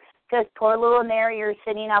Twitter because poor little Narrier is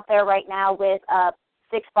sitting out there right now with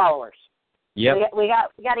 6 followers. Yep. We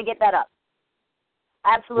got to get that up.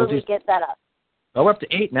 Absolutely get that up. Oh, we're up to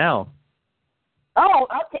 8 now. Oh,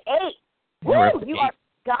 up to 8. Woo, you 8. Are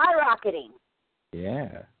skyrocketing.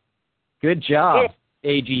 Yeah. Good job,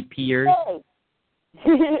 AGPers. Hey.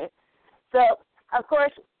 So, of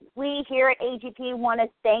course, we here at AGP want to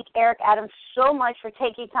thank Eric Adams so much for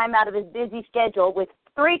taking time out of his busy schedule with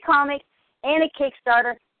 3 comics and a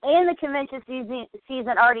Kickstarter and the convention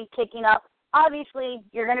season already kicking up. Obviously,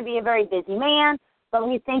 you're going to be a very busy man, but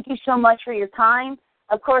we thank you so much for your time.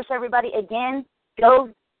 Of course, everybody, again, go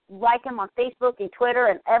like him on Facebook and Twitter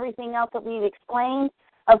and everything else that we've explained.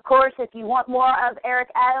 Of course, if you want more of Eric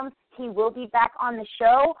Adams, he will be back on the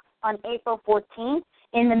show on April 14th.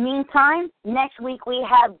 In the meantime, next week we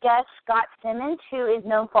have guest Scott Simmons, who is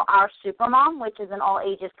known for Our Supermom, which is an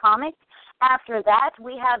all-ages comic. After that,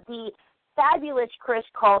 we have the fabulous Chris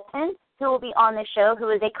Carlton, who will be on the show, who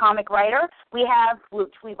is a comic writer. We have,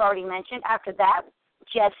 which we've already mentioned. After that,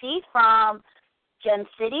 Jesse from Gem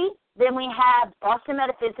City. Then we have Boston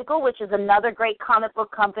Metaphysical, which is another great comic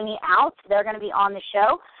book company out. They're going to be on the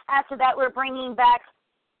show. After that, we're bringing back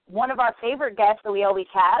one of our favorite guests that we always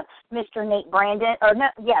have, Mr. Nate Brandon.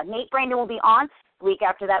 Nate Brandon will be on. The week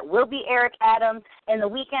after that will be Eric Adams. And the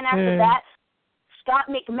weekend after that, Scott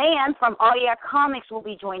McMahon from Audio Comics will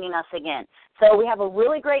be joining us again. So we have a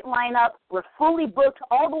really great lineup. We're fully booked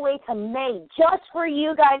all the way to May just for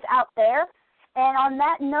you guys out there. And on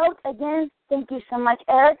that note, again, thank you so much,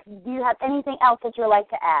 Eric. Do you have anything else that you'd like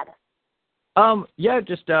to add? I'll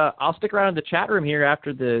stick around in the chat room here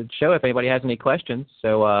after the show if anybody has any questions.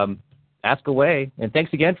 So ask away. And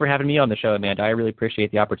thanks again for having me on the show, Amanda. I really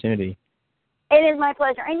appreciate the opportunity. It is my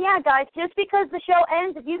pleasure. And, yeah, guys, just because the show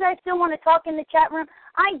ends, if you guys still want to talk in the chat room,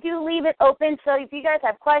 I do leave it open. So if you guys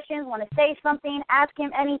have questions, want to say something, ask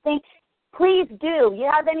him anything, please do. You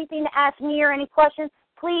have anything to ask me or any questions,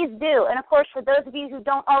 please do. And, of course, for those of you who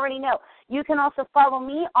don't already know, you can also follow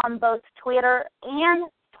me on both Twitter and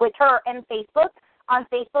Facebook. On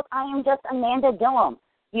Facebook, I am just Amanda Gilliam.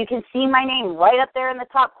 You can see my name right up there in the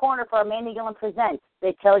top corner for Amanda Gilliam Presents.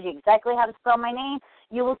 It tells you exactly how to spell my name.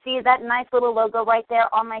 You will see that nice little logo right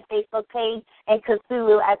there on my Facebook page and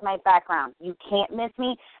Cthulhu as my background. You can't miss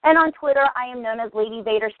me. And on Twitter, I am known as Lady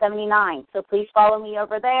Vader79. So please follow me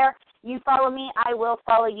over there. You follow me, I will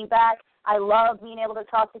follow you back. I love being able to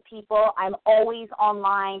talk to people. I'm always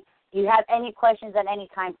online. If you have any questions at any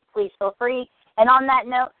time, please feel free. And on that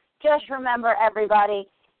note, just remember, everybody,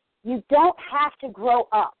 you don't have to grow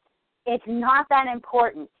up. It's not that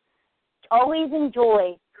important. Always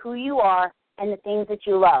enjoy who you are and the things that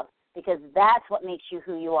you love, because that's what makes you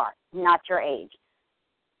who you are, not your age.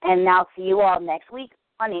 And now see you all next week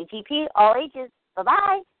on AGP All Ages.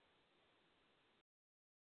 Bye-bye.